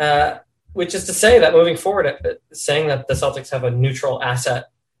 Which is to say that moving forward, saying that the Celtics have a neutral asset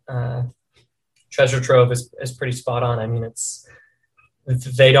treasure trove is pretty spot on. I mean,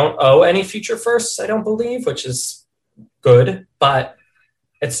 they don't owe any future firsts, I don't believe, which is good, but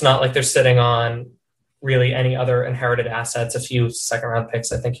it's not like they're sitting on really any other inherited assets, a few second-round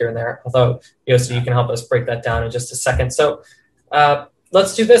picks, I think, here and there. Although, Yossi, you can help us break that down in just a second. So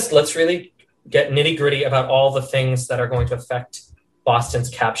let's do this. Let's really get nitty-gritty about all the things that are going to affect Boston's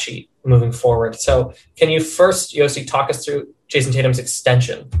cap sheet moving forward. So can you first, Yossi, talk us through Jason Tatum's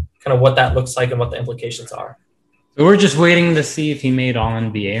extension, kind of what that looks like and what the implications are? So we're just waiting to see if he made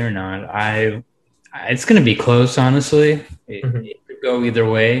All-NBA or not. It's going to be close, honestly. It could go either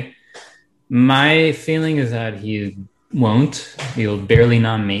way. My feeling is that he won't. He'll barely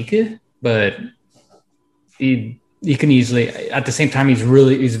not make it, but he can easily. At the same time, he's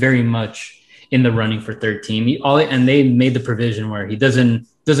very much in the running for third team. And they made the provision where he doesn't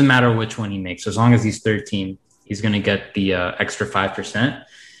matter which one he makes. As long as he's third team, he's going to get the extra 5%.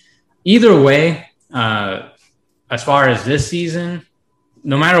 Either way, as far as this season,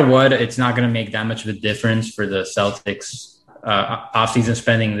 no matter what, it's not going to make that much of a difference for the Celtics offseason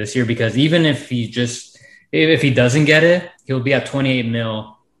spending this year, because even if he doesn't get it, he'll be at 28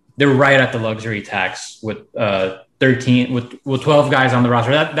 mil. They're right at the luxury tax with 13 with 12 guys on the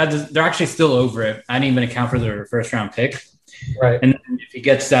roster. They're actually still over it. I didn't even account for their first round pick. Right. And if he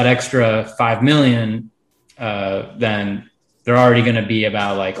gets that extra $5 million, then they're already going to be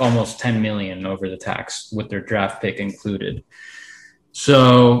about like almost 10 million over the tax with their draft pick included.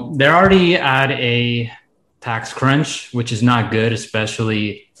 So they're already at a tax crunch, which is not good,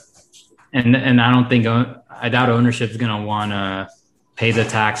 especially. And I doubt ownership is going to want to pay the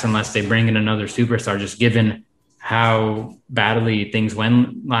tax unless they bring in another superstar, just given how badly things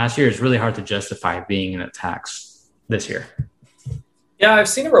went last year. It's really hard to justify being in a tax this year. Yeah, I've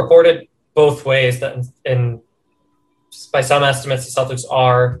seen it reported both ways that by some estimates, the Celtics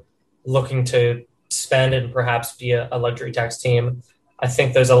are looking to spend and perhaps be a luxury tax team. I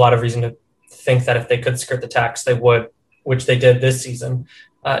think there's a lot of reason to think that if they could skirt the tax, they would, which they did this season.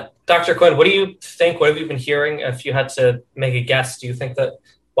 Dr. Quinn, what do you think? What have you been hearing? If you had to make a guess, do you think that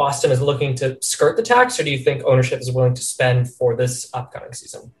Boston is looking to skirt the tax, or do you think ownership is willing to spend for this upcoming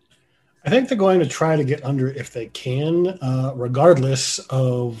season? I think they're going to try to get under it if they can, regardless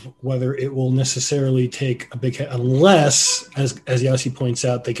of whether it will necessarily take a big hit, unless, as Yossi points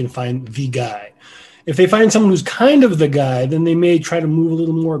out, they can find the guy. If they find someone who's kind of the guy, then they may try to move a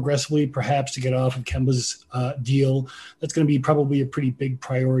little more aggressively, perhaps to get off of Kemba's deal. That's going to be probably a pretty big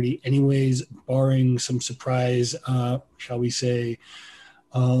priority anyways, barring some surprise, shall we say,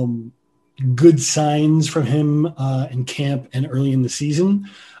 good signs from him in camp and early in the season.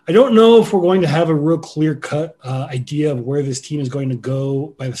 I don't know if we're going to have a real clear-cut idea of where this team is going to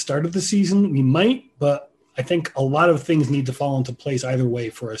go by the start of the season. We might, but I think a lot of things need to fall into place either way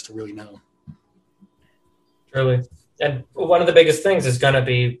for us to really know. Truly. And one of the biggest things is going to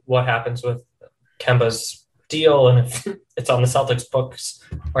be what happens with Kemba's deal and if it's on the Celtics books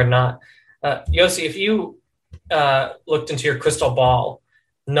or not. Yossi, if you looked into your crystal ball,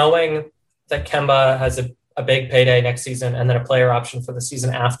 knowing that Kemba has a big payday next season and then a player option for the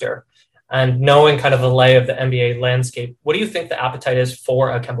season after, and knowing kind of the lay of the NBA landscape, what do you think the appetite is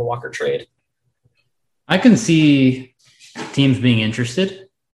for a Kemba Walker trade? I can see teams being interested.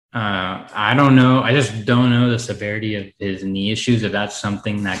 I don't know. I just don't know the severity of his knee issues, if that's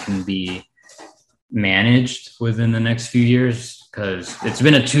something that can be managed within the next few years, because it's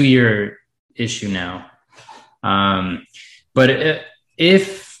been a 2-year issue now. But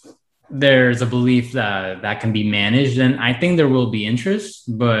if there's a belief that can be managed, then I think there will be interest,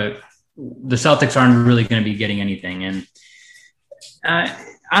 but the Celtics aren't really going to be getting anything. And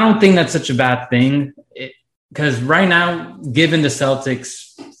I don't think that's such a bad thing, because right now, given the Celtics'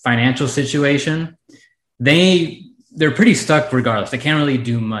 financial situation, they're pretty stuck regardless. They can't really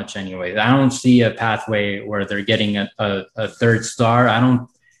do much anyway. I don't see a pathway where they're getting a third star. I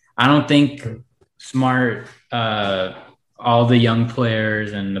don't think Smart, all the young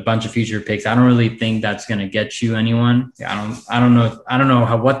players and a bunch of future picks, I don't really think that's going to get you anyone. I don't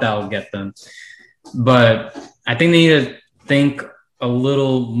know what that'll get them, but I think they need to think a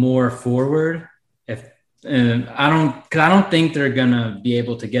little more forward. I don't think they're going to be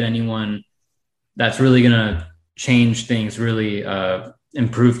able to get anyone that's really going to change things, really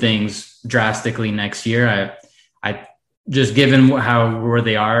improve things drastically next year. I just given where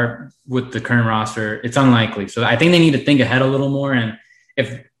they are with the current roster, it's unlikely. So I think they need to think ahead a little more. And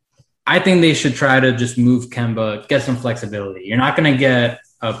I think they should try to just move Kemba, get some flexibility. You're not going to get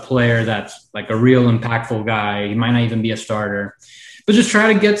a player that's like a real impactful guy. He might not even be a starter. But just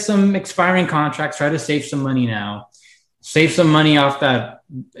try to get some expiring contracts, try to save some money now, save some money off that.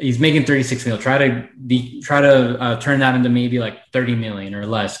 He's making 36 million. Try to turn that into maybe like 30 million or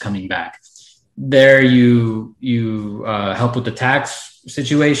less coming back. There you help with the tax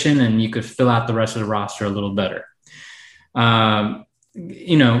situation, and you could fill out the rest of the roster a little better.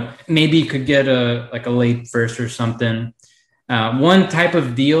 Maybe you could get a late first or something. One type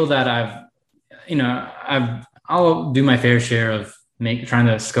of deal that I'll do my fair share of trying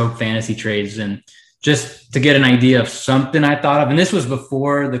to scope fantasy trades, and just to get an idea of something I thought of. And this was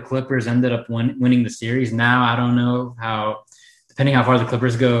before the Clippers ended up winning the series. Now, I don't know depending how far the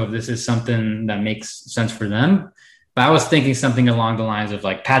Clippers go, if this is something that makes sense for them. But I was thinking something along the lines of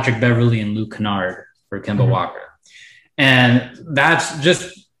like Patrick Beverley and Luke Kennard for Kemba Walker. And that's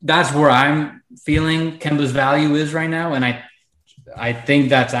where I'm feeling Kemba's value is right now. And I think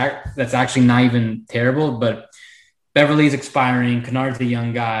that's actually not even terrible, but Beverly's expiring. Kennard's a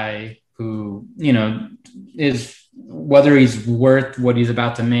young guy who, is whether he's worth what he's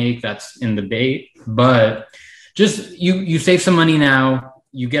about to make, that's in debate. But just you save some money now.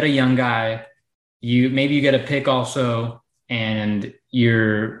 You get a young guy. Maybe you get a pick also, and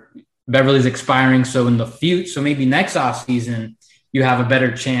Beverly's expiring. So in the future, so maybe next offseason, you have a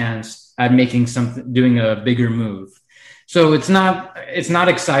better chance at doing a bigger move. So it's not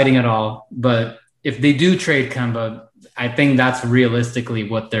exciting at all, but if they do trade Kemba, I think that's realistically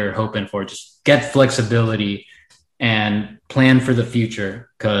what they're hoping for. Just get flexibility and plan for the future,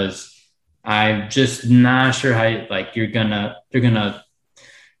 because I'm just not sure how like you're gonna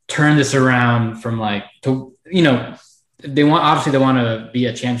turn this around from like to, you know, they want to be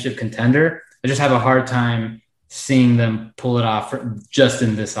a championship contender. I just have a hard time seeing them pull it off just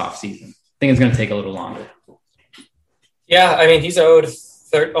in this offseason. I think it's going to take a little longer. Yeah, I mean, he's owed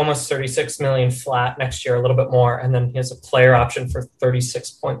almost $36 million flat next year, a little bit more, and then he has a player option for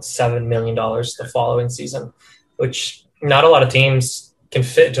 $36.7 million the following season, which not a lot of teams can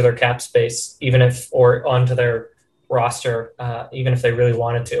fit into their cap space, or onto their roster, even if they really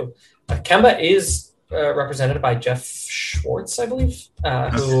wanted to. Kemba is represented by Jeff Schwartz, I believe,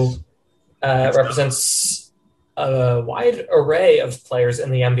 who represents a wide array of players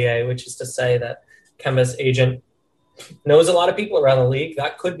in the NBA, which is to say that Kemba's agent knows a lot of people around the league.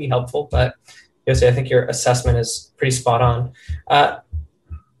 That could be helpful, but Yossi, I think your assessment is pretty spot on.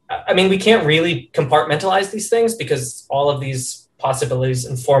 I mean, we can't really compartmentalize these things because all of these possibilities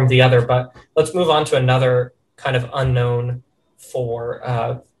inform the other, but let's move on to another kind of unknown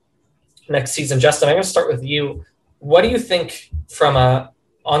for next season. Justin, I'm going to start with you. What do you think from a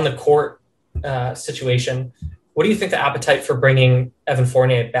on the court situation? What do you think the appetite for bringing Evan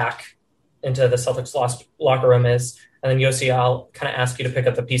Fournier back into the Celtics locker room is? And then Yossi, I'll kind of ask you to pick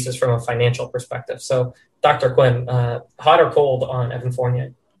up the pieces from a financial perspective. So Dr. Quinn, hot or cold on Evan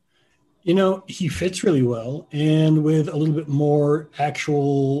Fournier? You know, he fits really well. And with a little bit more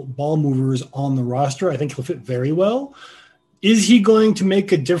actual ball movers on the roster, I think he'll fit very well. Is he going to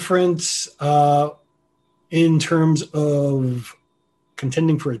make a difference in terms of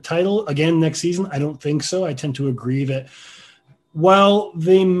contending for a title again next season? I don't think so. I tend to agree that while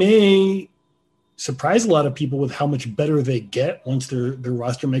they may surprise a lot of people with how much better they get once their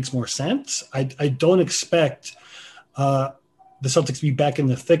roster makes more sense, I don't expect the Celtics to be back in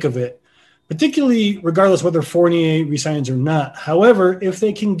the thick of it, particularly regardless whether Fournier resigns or not. However, if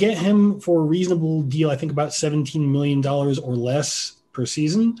they can get him for a reasonable deal, I think about $17 million or less per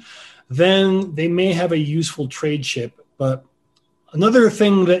season, then they may have a useful trade chip. But another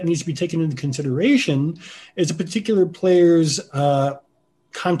thing that needs to be taken into consideration is a particular player's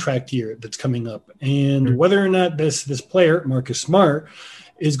contract year that's coming up, and whether or not this player, Marcus Smart,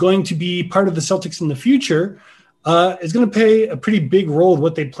 is going to be part of the Celtics in the future is going to play a pretty big role in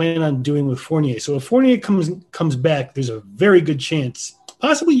what they plan on doing with Fournier. So if Fournier comes back, there's a very good chance,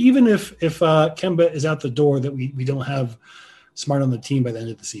 possibly even if Kemba is out the door, that we don't have Smart on the team by the end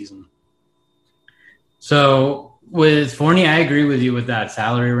of the season. So with Fournier, I agree with you with that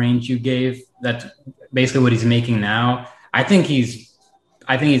salary range you gave. That's basically what he's making now. I think he's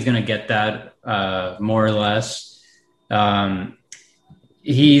going to get that more or less.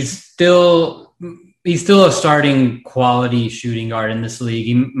 He's still a starting quality shooting guard in this league.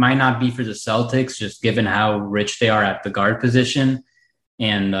 He might not be for the Celtics, just given how rich they are at the guard position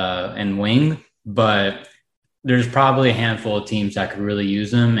and wing, but there's probably a handful of teams that could really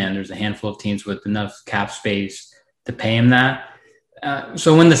use him, and there's a handful of teams with enough cap space to pay him that.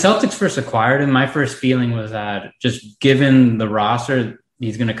 So when the Celtics first acquired him, my first feeling was that just given the roster,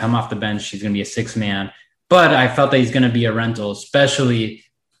 he's going to come off the bench, he's going to be a six-man. But I felt that he's going to be a rental, especially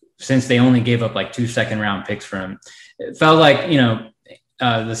since they only gave up like 2 second-round picks for him. It felt like, the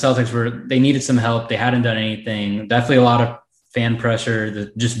Celtics they needed some help. They hadn't done anything. Definitely a lot of fan pressure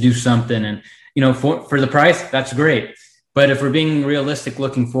to just do something. And, for the price, that's great. But if we're being realistic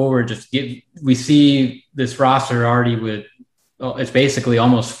looking forward, we see this roster already it's basically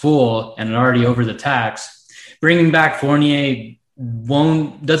almost full and already over the tax. Bringing back Fournier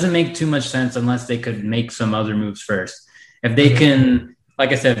doesn't make too much sense unless they could make some other moves first. If they can,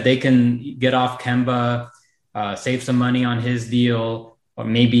 like I said, if they can get off Kemba, save some money on his deal, or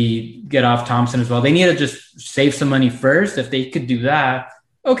maybe get off Thompson as well. They need to just save some money first. If they could do that,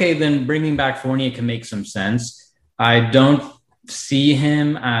 okay, then bringing back Fournier can make some sense. I don't see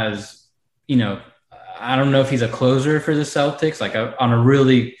him as, I don't know if he's a closer for the Celtics. I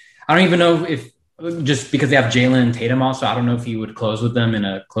don't even know if, just because they have Jalen and Tatum also, I don't know if he would close with them in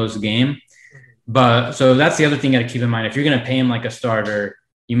a close game. But so that's the other thing you got to keep in mind. If you're going to pay him like a starter,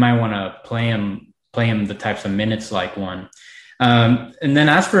 you might want to play him the types of minutes like one. And then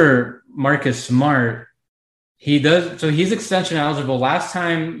as for Marcus Smart, he's extension eligible. Last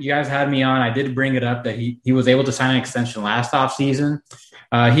time you guys had me on, I did bring it up that he was able to sign an extension last offseason.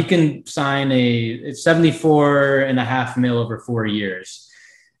 He can sign it's $74.5 million over 4 years.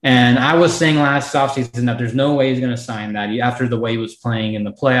 And I was saying last offseason that there's no way he's going to sign that after the way he was playing in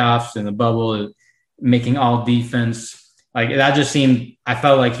the playoffs, in the bubble, making all defense. Like that just seemed, I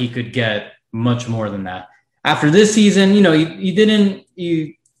felt like he could get much more than that. After this season, he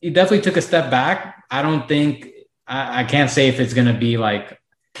definitely took a step back. I I can't say if it's going to be like,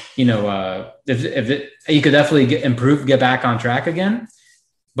 he could definitely get back on track again.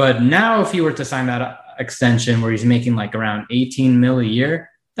 But now if he were to sign that extension where he's making like around 18 mil a year,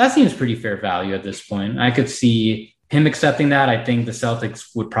 that seems pretty fair value at this point. I could see him accepting that. I think the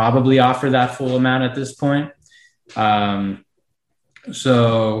Celtics would probably offer that full amount at this point.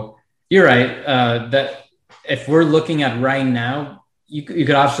 So you're right. That if we're looking at right now, you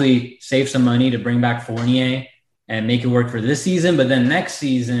could obviously save some money to bring back Fournier and make it work for this season. But then next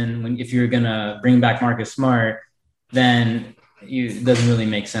season, if you're going to bring back Marcus Smart, then it doesn't really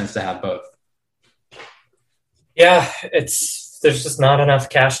make sense to have both. Yeah, there's just not enough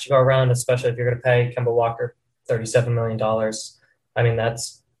cash to go around, especially if you're going to pay Kemba Walker $37 million. I mean,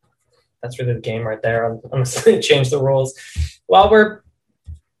 that's really the game right there. Honestly, change the rules. While we're,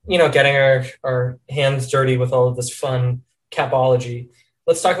 getting our hands dirty with all of this fun capology,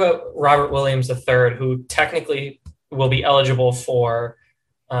 let's talk about Robert Williams III, who technically will be eligible for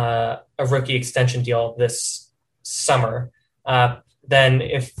a rookie extension deal this summer. Then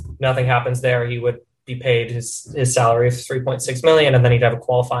if nothing happens there, he would be paid his salary of $3.6 million, and then he'd have a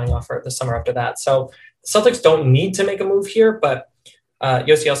qualifying offer the summer after that. So the Celtics don't need to make a move here, but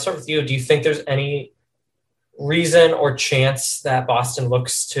Yossi, I'll start with you. Do you think there's any reason or chance that Boston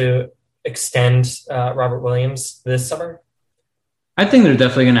looks to extend Robert Williams this summer? I think they're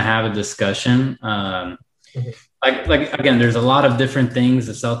definitely going to have a discussion. Like again, there's a lot of different things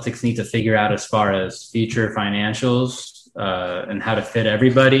the Celtics need to figure out as far as future financials and how to fit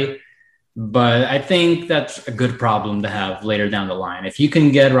everybody. But I think that's a good problem to have later down the line. If you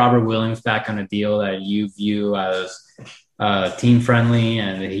can get Robert Williams back on a deal that you view as team friendly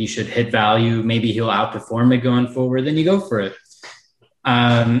and he should hit value, maybe he'll outperform it going forward, then you go for it.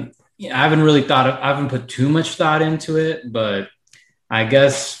 I haven't put too much thought into it, but I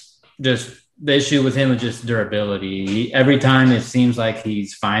guess just the issue with him is just durability. Every time it seems like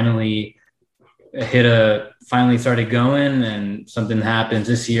he's finally started going and something happens.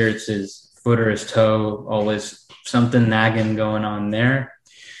 This year it's his foot or his toe, always something nagging going on there.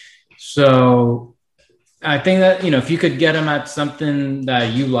 So I think that, if you could get him at something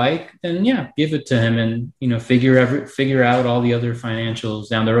that you like, then give it to him and, figure out all the other financials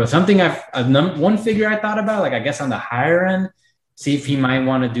down the road. Something one figure I thought about, like, I guess on the higher end, see if he might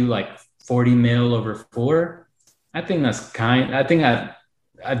want to do like 40 mil over 4. I think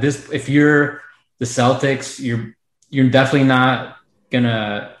if you're the Celtics, you're definitely not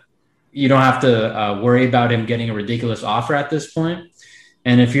you don't have to worry about him getting a ridiculous offer at this point.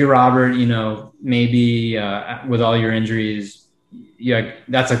 And if you're Robert, maybe with all your injuries,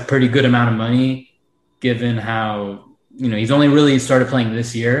 that's a pretty good amount of money given how, he's only really started playing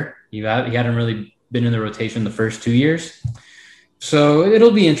this year. He hadn't really been in the rotation the first 2 years. So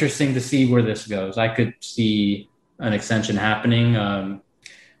it'll be interesting to see where this goes. I could see an extension happening,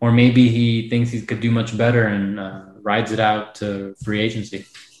 or maybe he thinks he could do much better and rides it out to free agency.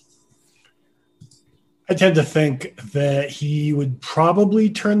 I tend to think that he would probably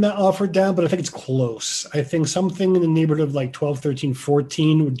turn that offer down, but I think it's close. I think something in the neighborhood of like 12, 13,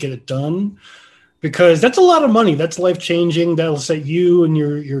 14 would get it done, because that's a lot of money. That's life-changing. That'll set you and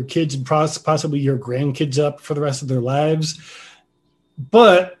your kids and possibly your grandkids up for the rest of their lives.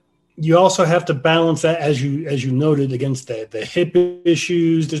 But you also have to balance that, as you noted, against the hip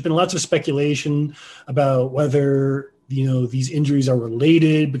issues. There's been lots of speculation about whether these injuries are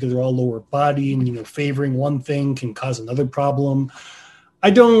related because they're all lower body, and favoring one thing can cause another problem. I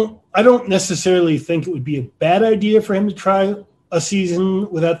don't necessarily think it would be a bad idea for him to try a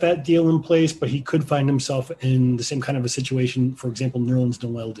season without that deal in place, but he could find himself in the same kind of a situation, for example, Nerlens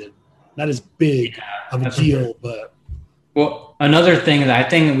Noel did. Not as big of a deal, but. Well, another thing that I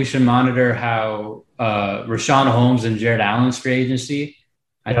think we should monitor how Rashawn Holmes and Jared Allen's free agency.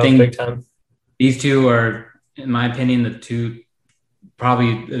 I think big time. These two are, in my opinion, the two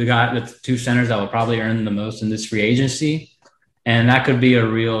centers that will probably earn the most in this free agency. And that could be a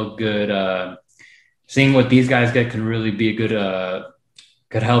real good, seeing what these guys get can really be a good,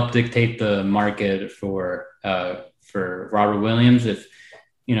 could help dictate the market for Robert Williams. If,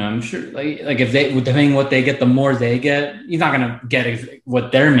 I'm sure like if they, depending what they get, the more they get, he's not going to get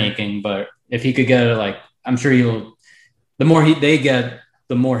what they're making, but if he could get it, I'm sure the more they get,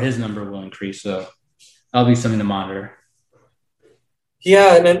 the more his number will increase. So that'll be something to monitor.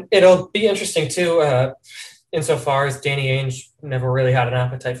 Yeah, and then it'll be interesting too, insofar as Danny Ainge never really had an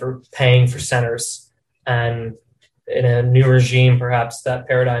appetite for paying for centers, and in a new regime, perhaps that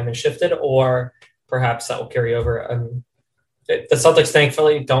paradigm has shifted, or perhaps that will carry over. The Celtics,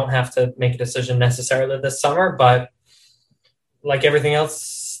 thankfully, don't have to make a decision necessarily this summer, but like everything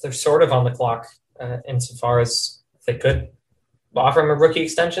else, they're sort of on the clock insofar as they could offer him a rookie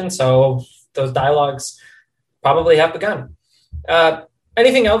extension. So those dialogues probably have begun.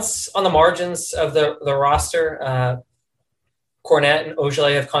 Anything else on the margins of the roster? Cornette and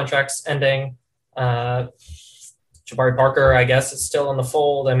Ojale have contracts ending. Jabari Parker, I guess, is still in the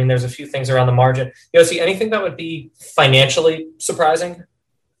fold. I mean, there's a few things around the margin. Yossi, anything that would be financially surprising?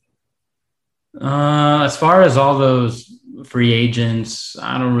 As far as all those free agents,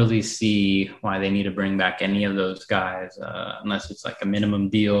 I don't really see why they need to bring back any of those guys unless it's like a minimum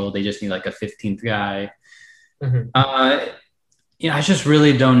deal. They just need like a 15th guy. Mm-hmm. I just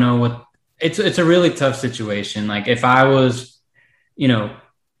really don't know what it's a really tough situation. Like if I was,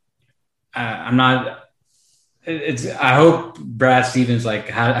 I'm not. I hope Brad Stevens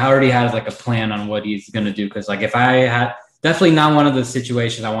already has like a plan on what he's gonna do, because like if I had definitely not one of the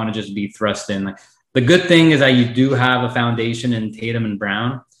situations I want to just be thrust in. Like the good thing is that you do have a foundation in Tatum and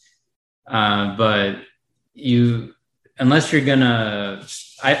Brown, but unless you're gonna,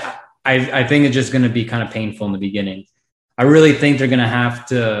 I think it's just gonna be kind of painful in the beginning. I really think they're gonna have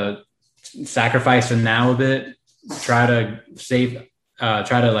to sacrifice them now a bit, try to save,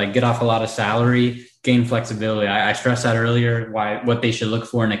 try to like get off a lot of salary, gain flexibility. I stressed that earlier, what they should look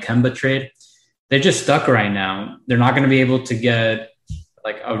for in a Kemba trade. They're just stuck right now. They're not going to be able to get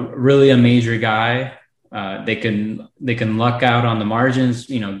like a major guy. They can luck out on the margins,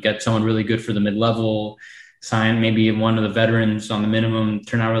 get someone really good for the mid-level, sign maybe one of the veterans on the minimum,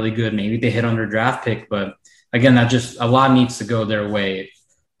 turn out really good. Maybe they hit on their draft pick, but again, that just a lot needs to go their way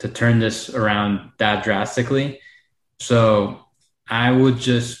to turn this around that drastically. So I would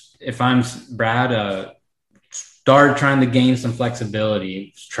just, if I'm Brad, start trying to gain some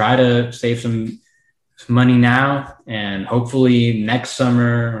flexibility, try to save some money now, and hopefully next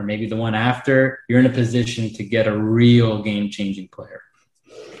summer or maybe the one after, you're in a position to get a real game-changing player.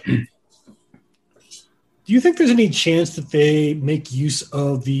 Do you think there's any chance that they make use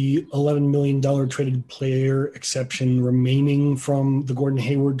of the $11 million traded player exception remaining from the Gordon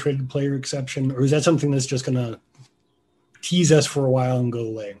Hayward traded player exception, or is that something that's just going to tease us for a while and go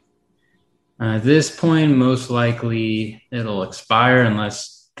away? At this point, most likely it'll expire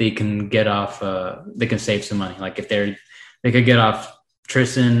unless they can get off. They can save some money. Like if they could get off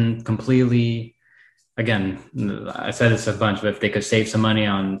Tristan completely. Again, I said this a bunch, but if they could save some money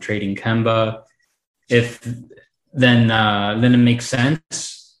on trading Kemba, then it makes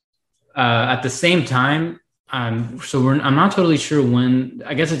sense. At the same time, I'm not totally sure when.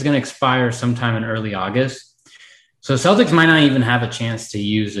 I guess it's going to expire sometime in early August. So Celtics might not even have a chance to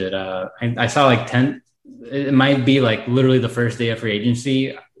use it. I saw like 10. It might be like literally the first day of free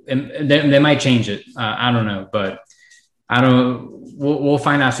agency. And they might change it. I don't know, but we'll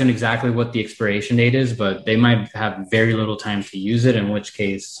find out soon exactly what the expiration date is. But they might have very little time to use it, in which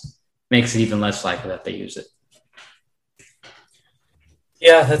case makes it even less likely that they use it.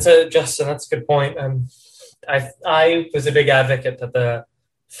 Yeah, Justin. That's a good point. I was a big advocate that the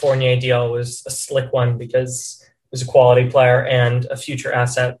Fournier deal was a slick one because was a quality player and a future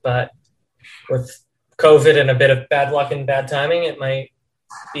asset, but with COVID and a bit of bad luck and bad timing, it might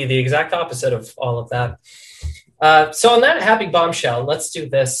be the exact opposite of all of that. So on that happy bombshell, let's do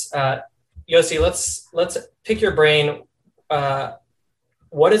this. Yossi, let's pick your brain.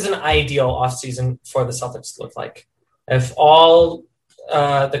 What does an ideal offseason for the Celtics look like? If all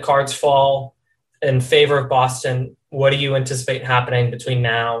the cards fall in favor of Boston, what do you anticipate happening between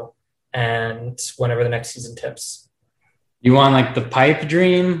now and whenever the next season tips? You want like the pipe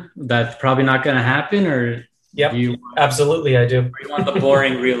dream that's probably not going to happen, or yep, absolutely I do. Or you want the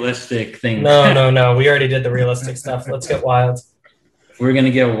boring realistic thing? No. We already did the realistic stuff. Let's get wild. We're going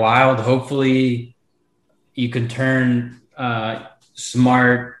to get wild. Hopefully you can turn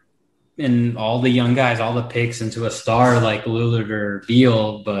Smart and all the young guys, all the picks into a star like Lillard or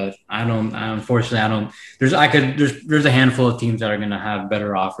Beal, but unfortunately, there's a handful of teams that are going to have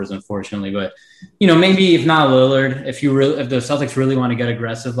better offers, unfortunately, but maybe if not Lillard, if the Celtics really want to get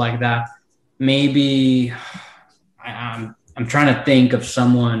aggressive like that, maybe I'm trying to think of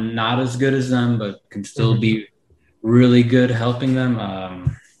someone not as good as them, but can still be really good helping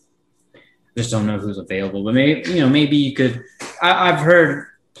them. Just don't know who's available, but maybe you could, I've heard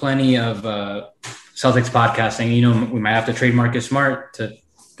plenty of Celtics podcasts saying, we might have to trade Marcus Smart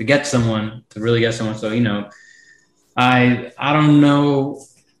to get someone, to really get someone. So, I don't know.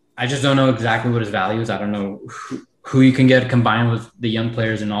 I just don't know exactly what his value is. I don't know who you can get combined with the young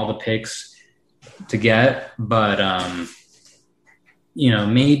players and all the picks to get. But,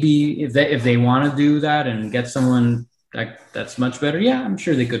 maybe if they want to do that and get someone that's much better, yeah, I'm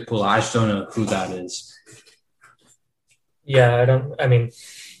sure they could pull. I just don't know who that is. Yeah,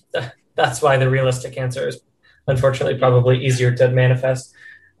 that's why the realistic answer is unfortunately probably easier to manifest.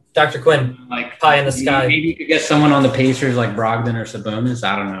 Dr. Quinn, Like pie in the sky. Maybe you could get someone on the Pacers like Brogdon or Sabonis.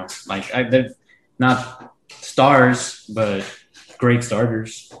 I don't know. They're not stars, but great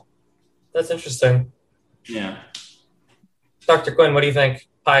starters. That's interesting. Yeah. Dr. Quinn, what do you think?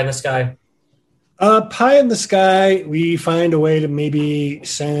 Pie in the sky. Pie in the sky, we find a way to maybe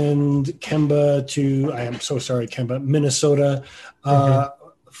send Kemba to, I am so sorry, Kemba, Minnesota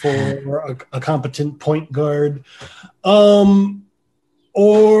for a competent point guard.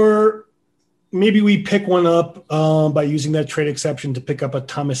 Or maybe we pick one up by using that trade exception to pick up a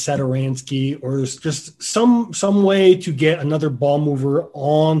Thomas Satoransky, or just some way to get another ball mover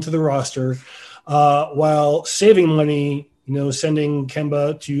onto the roster while saving money. Sending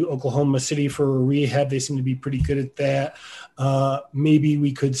Kemba to Oklahoma City for a rehab. They seem to be pretty good at that. Maybe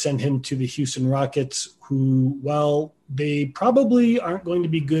we could send him to the Houston Rockets, who, while they probably aren't going to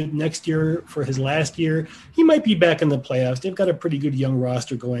be good next year for his last year, he might be back in the playoffs. They've got a pretty good young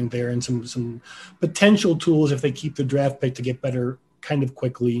roster going there and some potential tools if they keep the draft pick to get better kind of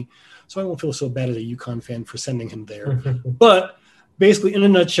quickly. So I won't feel so bad as a UConn fan for sending him there. But basically, in a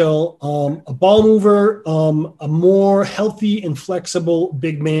nutshell, a ball mover, a more healthy and flexible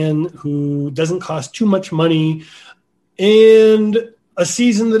big man who doesn't cost too much money, and a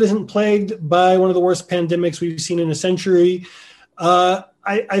season that isn't plagued by one of the worst pandemics we've seen in a century.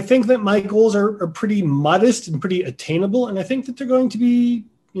 I think that my goals are pretty modest and pretty attainable, and I think that they're going to be,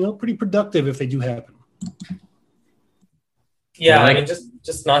 pretty productive if they do happen. Yeah, I mean,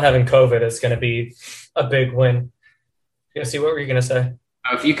 just not having COVID is going to be a big win. See, what were you going to say?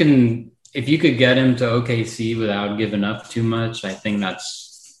 If you could get him to OKC without giving up too much, I think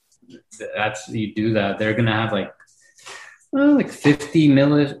that's you do that. They're going to have like 50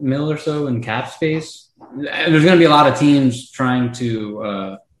 mil or so in cap space. There's going to be a lot of teams trying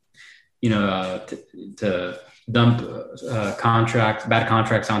to dump bad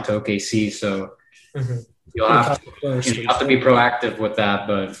contracts onto OKC. So you'll have to be proactive with that,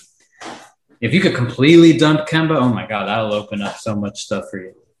 but. If you could completely dump Kemba, oh my God, that'll open up so much stuff for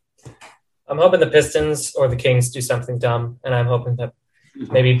you. I'm hoping the Pistons or the Kings do something dumb, and I'm hoping that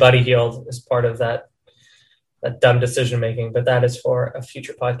maybe Buddy Hield is part of that dumb decision making. But that is for a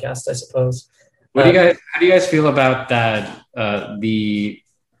future podcast, I suppose. How do you guys feel about that? The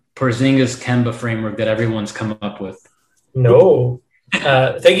Porzingis Kemba framework that everyone's come up with? No.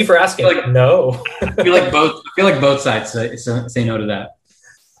 Thank you for asking. No. I feel like both sides say no to that.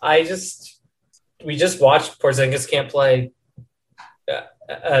 We just watched Porzingis can't play.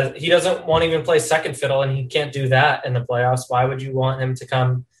 He doesn't want to even play second fiddle, and he can't do that in the playoffs. Why would you want him to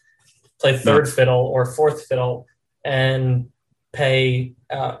come play third fiddle or fourth fiddle and pay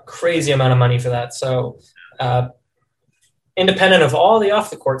a crazy amount of money for that? So independent of all the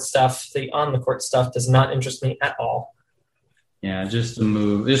off-the-court stuff, the on-the-court stuff does not interest me at all. Yeah, just a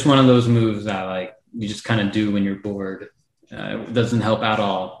move. Just one of those moves that you just kind of do when you're bored. It doesn't help at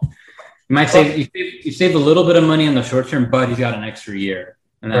all. You might save you save a little bit of money in the short term, but you got an extra year,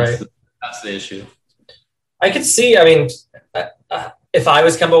 and that's the issue. I could see. I mean, if I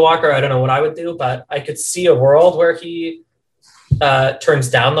was Kemba Walker, I don't know what I would do, but I could see a world where he turns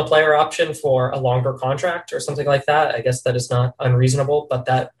down the player option for a longer contract or something like that. I guess that is not unreasonable, but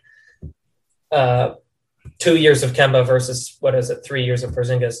that 2 years of Kemba versus 3 years of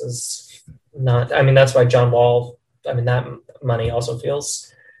Porzingis is not. I mean, that's why John Wall. I mean, that money also feels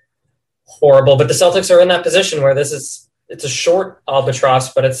horrible, but the Celtics are in that position where it's a short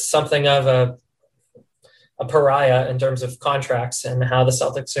albatross, but it's something of a pariah in terms of contracts, and how the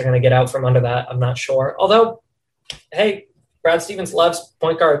Celtics are going to get out from under that, I'm not sure. Although, hey, Brad Stevens loves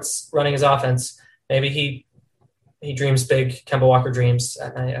point guards running his offense. Maybe he dreams big. Kemba Walker dreams.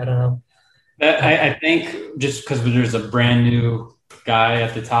 I don't know. I think just because there's a brand new guy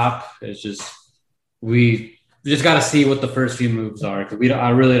at the top, it's just we just got to see what the first few moves are, because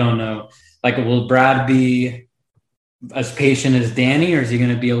I really don't know. Will Brad be as patient as Danny, or is he going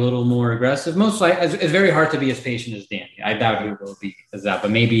to be a little more aggressive? Most likely, it's very hard to be as patient as Danny. I doubt he will be as that,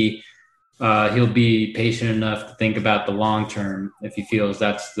 but maybe he'll be patient enough to think about the long term if he feels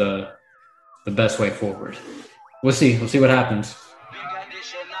that's the best way forward. We'll see. We'll see what happens.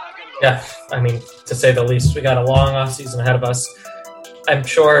 Yeah, I mean, to say the least, we got a long off season ahead of us. I'm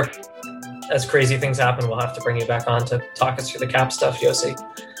sure as crazy things happen, we'll have to bring you back on to talk us through the cap stuff, Yossi.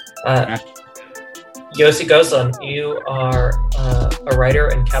 Yossi Gozlan, you are a writer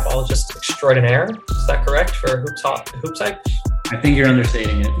and capologist extraordinaire. Is that correct for Hoops Hype? I think you're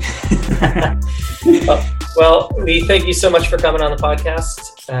understating it. Well, we thank you so much for coming on the podcast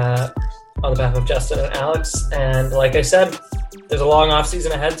on behalf of Justin and Alex. And like I said, there's a long off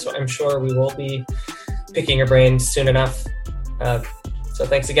season ahead, so I'm sure we will be picking your brain soon enough. So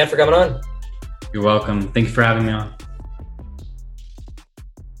thanks again for coming on. You're welcome. Thank you for having me on.